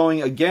you're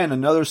showing, again,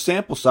 another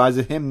sample size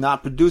of him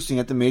not producing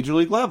at the major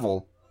league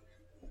level.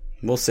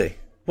 We'll see.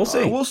 We'll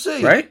see. We'll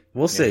see. Right?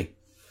 We'll see.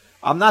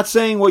 I'm not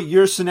saying what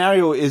your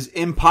scenario is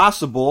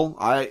impossible.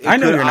 I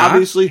know you're not.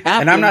 Obviously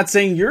happen. And I'm not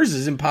saying yours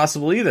is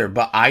impossible either.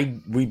 But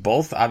we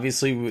both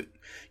obviously,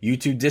 you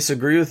two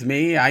disagree with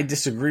me. I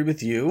disagree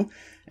with you,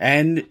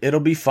 and it'll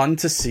be fun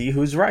to see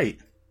who's right.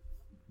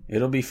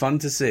 It'll be fun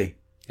to see.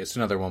 It's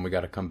another one we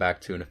got to come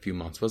back to in a few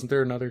months. Wasn't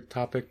there another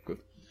topic a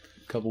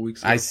couple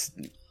weeks ago?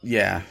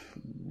 Yeah,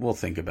 we'll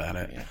think about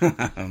it.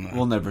 I don't know.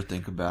 We'll never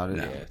think about it.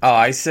 No. Oh,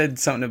 I said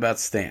something about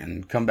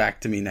Stan. Come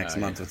back to me next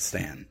month with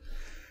Stan.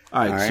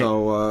 All right.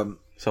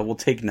 So we'll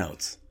take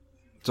notes.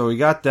 So we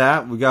got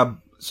that. We got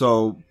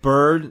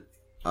Bird.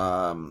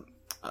 I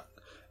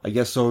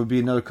guess so. It would be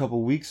another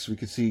couple weeks. We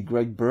could see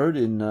Greg Bird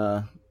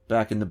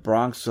back in the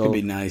Bronx. So it'd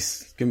be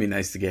nice. It's gonna be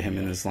nice to get him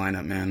in this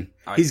lineup, man.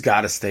 He's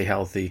got to stay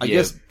healthy. I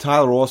guess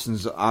Tyler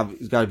Austin's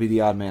got to be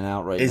the odd man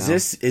out right now. Is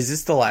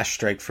this the last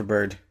strike for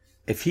Bird?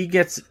 If he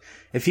gets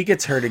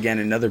hurt again,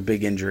 another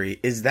big injury,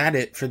 is that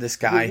it for this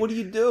guy? What do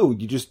you do?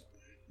 You just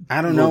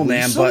I don't know,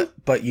 man.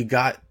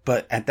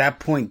 But at that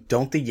point,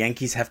 don't the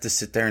Yankees have to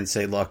sit there and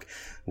say, look,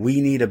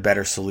 we need a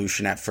better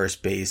solution at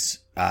first base.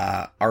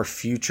 Our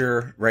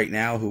future right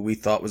now, who we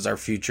thought was our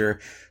future,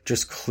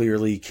 just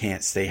clearly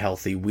can't stay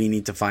healthy. We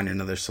need to find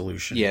another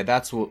solution. Yeah,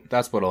 that's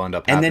what'll end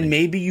up happening. And then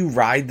maybe you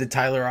ride the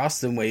Tyler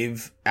Austin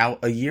wave out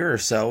a year or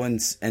so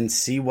and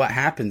see what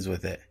happens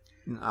with it.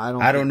 I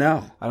don't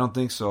know. I don't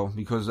think so,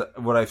 because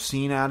what I've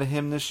seen out of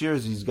him this year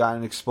is he's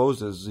gotten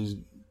exposed as he's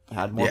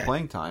had more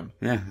playing time.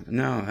 Yeah,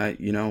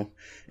 no,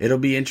 it'll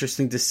be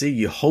interesting to see.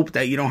 You hope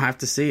that you don't have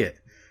to see it.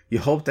 You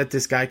hope that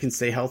this guy can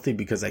stay healthy,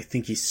 because I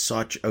think he's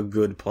such a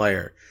good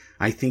player.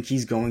 I think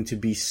he's going to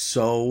be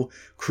so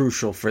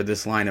crucial for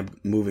this lineup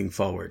moving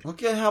forward.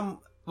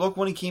 Look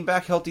when he came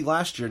back healthy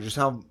last year, just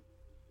how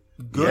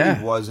good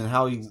he was and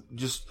how he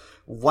just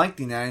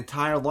lengthened that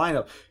entire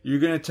lineup. You're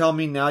going to tell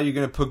me now you're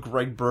going to put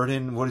Greg Bird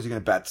in? What is he going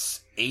to bat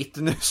 8th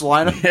in this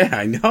lineup? Yeah,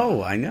 I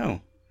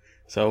know.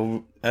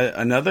 So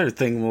another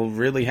thing we'll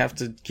really have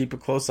to keep a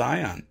close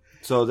eye on.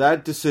 So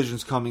that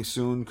decision's coming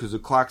soon because the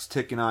clock's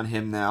ticking on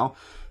him now.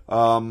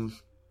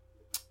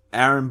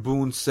 Aaron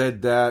Boone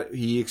said that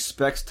he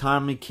expects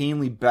Tommy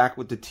Kahnle back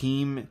with the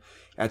team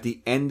at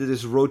the end of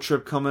this road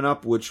trip coming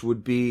up, which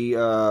would be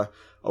a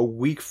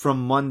week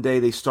from Monday.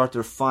 They start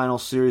their final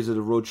series of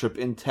the road trip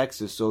in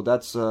Texas. So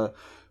that's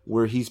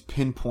where he's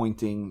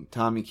pinpointing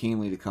Tommy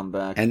Kahnle to come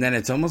back. And then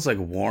it's almost like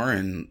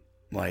Warren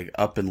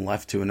up and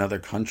left to another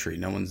country.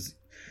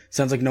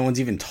 Sounds like no one's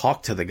even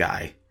talked to the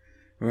guy.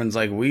 Everyone's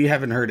like, we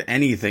haven't heard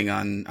anything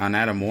on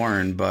Adam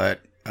Warren, but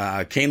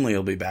Kahnle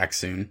will be back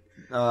soon.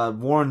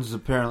 Warren's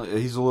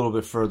apparently, he's a little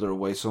bit further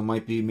away, so it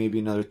might be maybe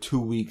another 2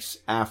 weeks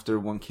after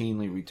when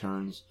Kahnle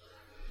returns.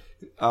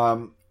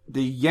 The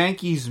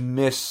Yankees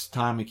miss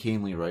Tommy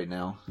Kahnle right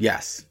now.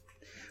 Yes.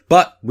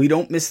 But we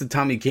don't miss the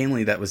Tommy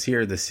Kahnle that was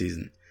here this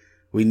season.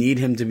 We need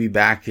him to be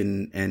back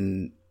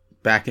in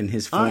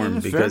his form,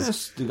 because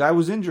fairness, the guy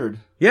was injured.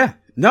 Yeah.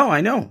 No,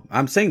 I know.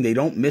 I'm saying they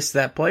don't miss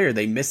that player.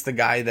 They miss the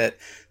guy that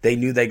they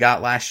knew they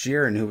got last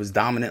year and who was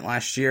dominant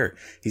last year.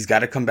 He's got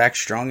to come back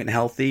strong and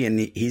healthy, and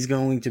he's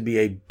going to be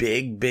a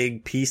big,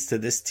 big piece to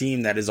this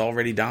team that is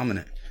already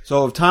dominant.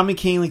 So if Tommy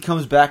Kahnle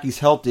comes back, he's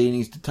healthy, and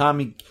he's the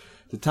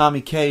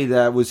Tommy K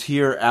that was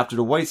here after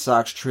the White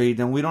Sox trade,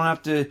 then we don't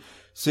have to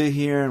sit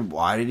here and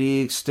why did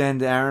he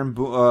extend Dellin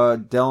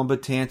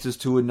Betances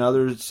to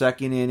another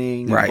second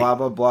inning, and blah,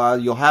 blah, blah.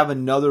 You'll have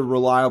another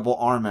reliable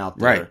arm out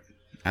there. Right.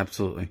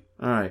 Absolutely.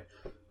 All right.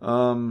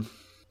 All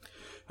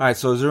right.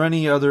 So, is there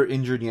any other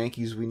injured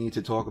Yankees we need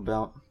to talk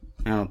about?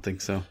 I don't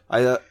think so.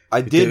 I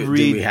did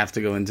read. Do we have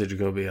to go into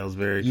Jacoby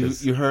Ellsbury?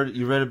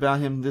 You read about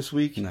him this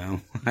week?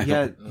 No.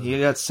 He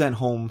got sent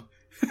home.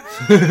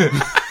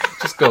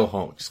 Just go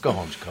home. Just go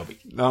home, Jacoby.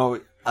 No.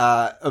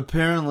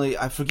 Apparently,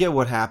 I forget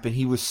what happened.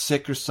 He was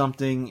sick or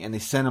something, and they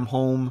sent him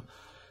home.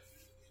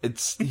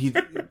 It's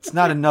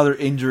not another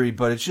injury,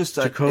 but it's just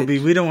Jacoby.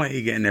 We don't want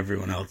you getting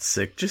everyone else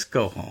sick. Just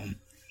go home.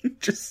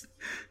 Just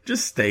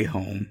stay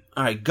home.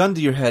 All right, gun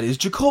to your head. Is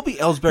Jacoby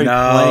Ellsbury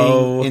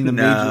playing in the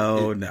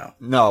major?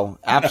 No,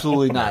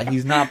 absolutely not.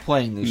 He's not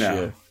playing this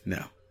year.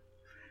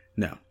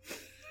 No.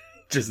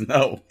 Just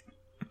no.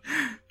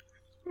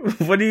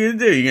 What are you going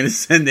to do? You're going to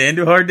send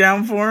Andujar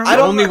down for him? The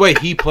only way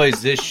he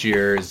plays this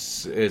year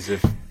is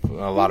if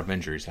a lot of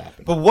injuries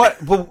happen. But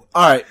all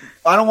right,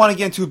 I don't want to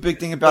get into a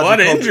big thing about what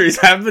injuries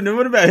happen.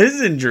 What about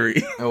his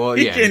injury? Well,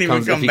 he can't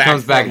even come back. If he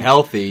comes back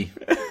healthy.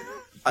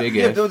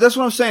 That's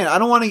what I'm saying. I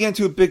don't want to get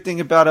into a big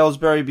thing about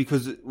Ellsbury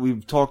because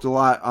we've talked a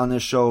lot on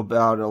this show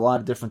about a lot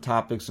of different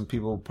topics, and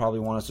people probably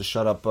want us to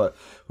shut up. But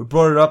we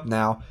brought it up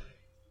now.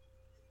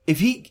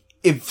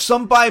 If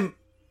some by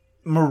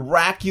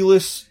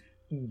miraculous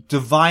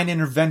divine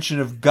intervention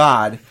of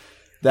God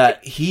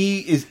that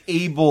he is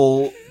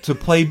able to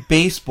play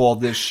baseball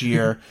this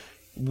year,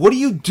 what do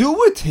you do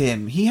with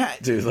him?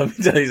 Dude, let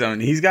me tell you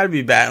something. He's got to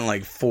be batting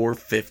like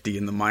 450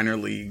 in the minor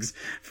leagues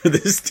for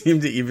this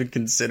team to even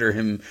consider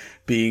him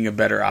being a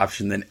better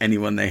option than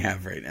anyone they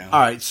have right now. All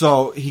right,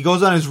 so he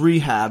goes on his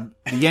rehab.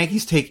 The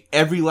Yankees take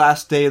every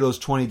last day of those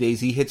 20 days.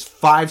 He hits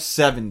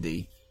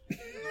 570.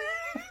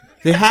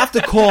 They have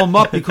to call him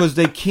up because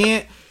they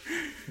can't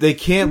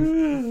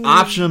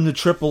option him to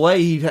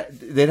AAA.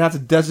 They'd have to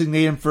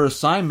designate him for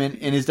assignment.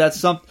 And is that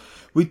something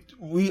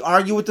we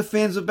argue with the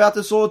fans about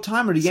this all the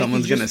time? Or the Yankees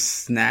Someone's gonna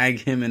snag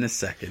him in a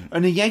second.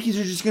 And the Yankees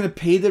are just gonna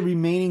pay the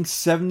remaining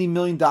 $70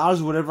 million or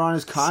whatever on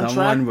his contract.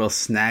 Someone will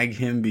snag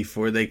him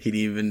before they could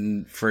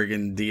even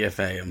friggin'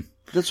 DFA him.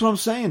 That's what I'm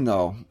saying,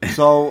 though.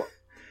 So.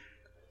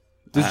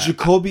 Does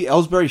Jacoby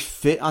Ellsbury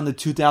fit on the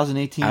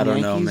 2018 I don't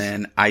Yankees? know,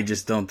 man. I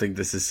just don't think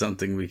this is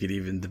something we could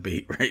even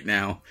debate right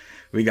now.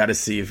 We got to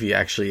see if he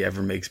actually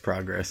ever makes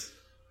progress.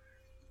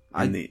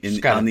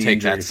 Just got to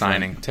take that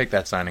signing. Take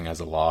that signing as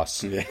a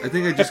loss. Yeah. I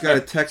think I just got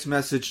a text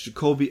message.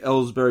 Jacoby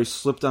Ellsbury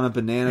slipped on a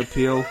banana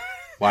peel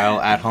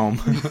while at home.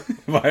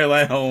 While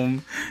at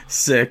home,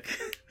 sick.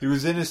 He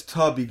was in his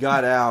tub. He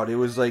got out. It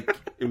was like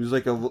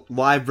a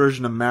live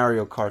version of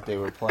Mario Kart they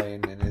were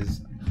playing.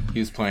 He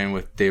was playing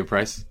with David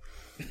Price.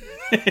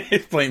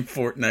 He's playing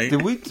Fortnite.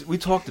 Did we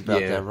talked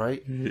about that,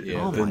 right?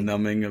 Yeah, the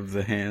numbing of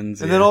the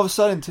hands. And then all of a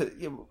sudden,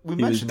 we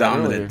he mentioned was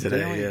dominant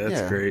today. Yeah,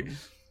 that's great.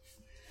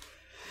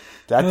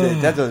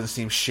 That doesn't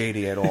seem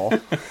shady at all. All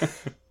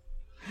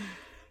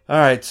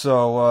right,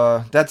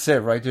 so that's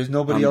it, right? There's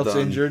nobody else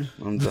injured?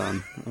 I'm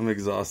done. I'm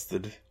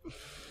exhausted.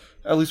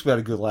 At least we had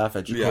a good laugh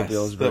at Jacoby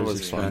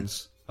Ellsbury's fun.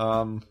 expense.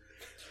 All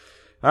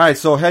right,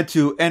 so head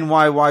to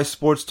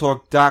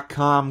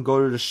NYYSportsTalk.com.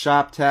 Go to the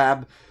shop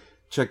tab.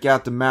 Check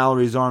out the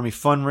Mallory's Army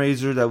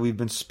fundraiser that we've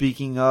been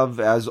speaking of.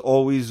 As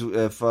always,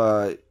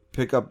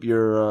 pick up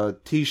your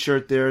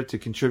T-shirt there to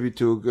contribute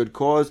to a good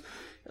cause.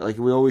 Like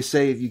we always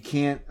say, if you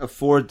can't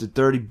afford the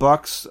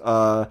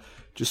 $30,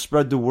 just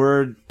spread the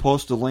word.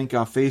 Post a link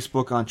on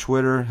Facebook, on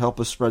Twitter. Help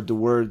us spread the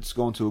word. It's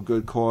going to a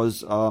good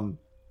cause.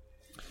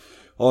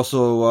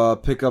 Also,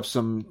 pick up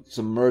some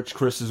merch.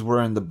 Chris is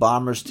wearing the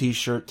Bombers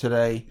T-shirt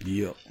today.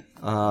 Yep.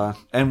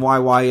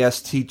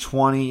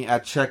 NYYST20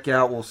 at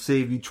checkout will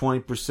save you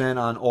 20%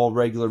 on all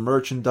regular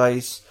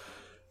merchandise.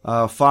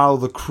 Follow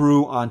the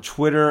crew on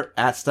Twitter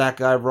at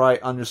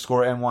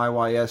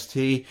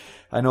 @StatGuyRight_NYYST.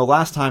 I know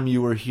last time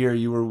you were here,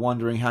 you were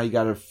wondering how you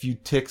got a few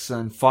ticks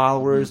and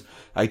followers.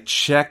 I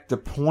checked. The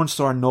porn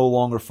star no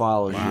longer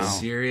follows you. Are you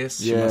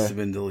serious? She must have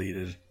been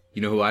deleted.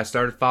 You know who I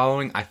started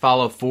following? I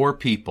follow 4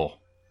 people.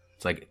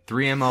 It's like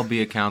 3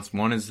 MLB accounts.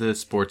 One is the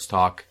Sports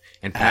Talk.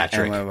 And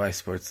Patrick. NYY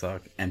Sports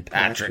Talk. And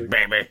Patrick,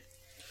 baby.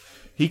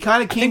 He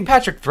kind of came. I think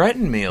Patrick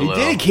threatened me a little.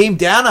 He did. He came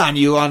down on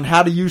you on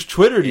how to use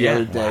Twitter the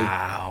other day.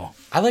 Wow.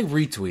 I like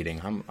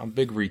retweeting. I'm a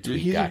big retweet guy.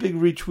 He's a big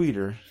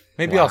retweeter.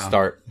 Maybe I'll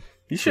start.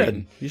 You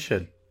should. You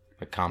should.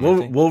 Like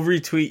commenting. We'll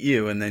retweet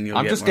you, and then you'll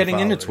I'm get just more getting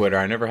followers. into Twitter.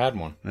 I never had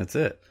one. That's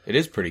it. It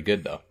is pretty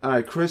good, though. All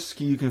right, Chris,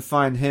 you can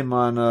find him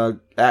on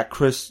at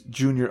Chris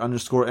Jr.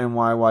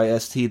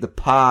 _NYYST, the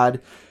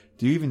pod.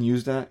 Do you even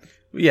use that?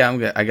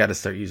 Yeah, I got to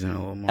start using it a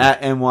little more.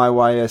 At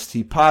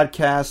NYYST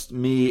Podcast,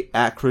 me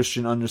at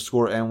Christian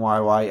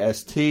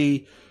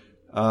 _NYYST,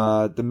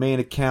 the main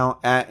account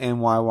at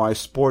NYY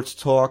Sports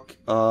Talk.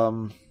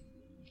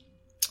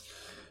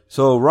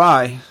 So,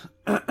 Rye,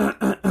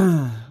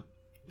 I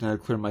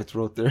clear my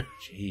throat there.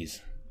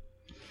 Jeez.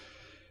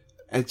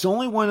 It's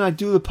only when I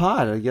do the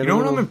pod. I get You know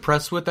what I'm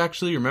impressed with,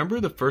 actually? Remember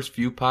the first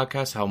few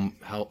podcasts, how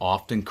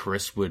often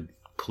Chris would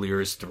clear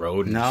his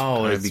throat and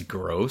it'd be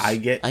gross? I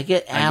get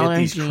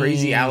these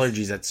crazy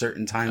allergies at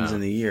certain times in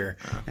the year,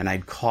 and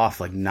I'd cough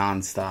like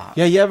nonstop.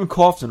 Yeah, you haven't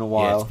coughed in a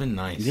while. Yeah, it's been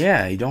nice.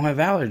 Yeah, you don't have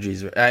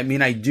allergies. I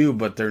mean, I do,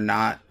 but they're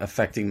not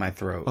affecting my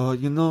throat. I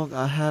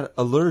had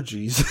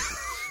allergies.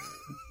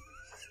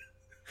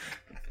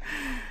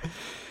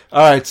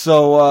 All right,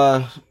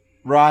 so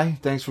Rye,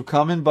 thanks for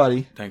coming,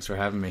 buddy. Thanks for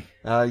having me.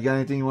 You got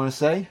anything you want to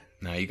say?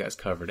 No, you guys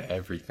covered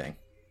everything.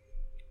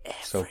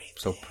 So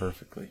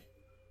perfectly.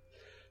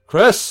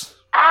 Chris,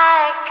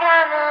 I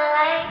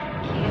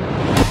kinda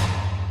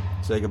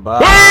like you. say goodbye.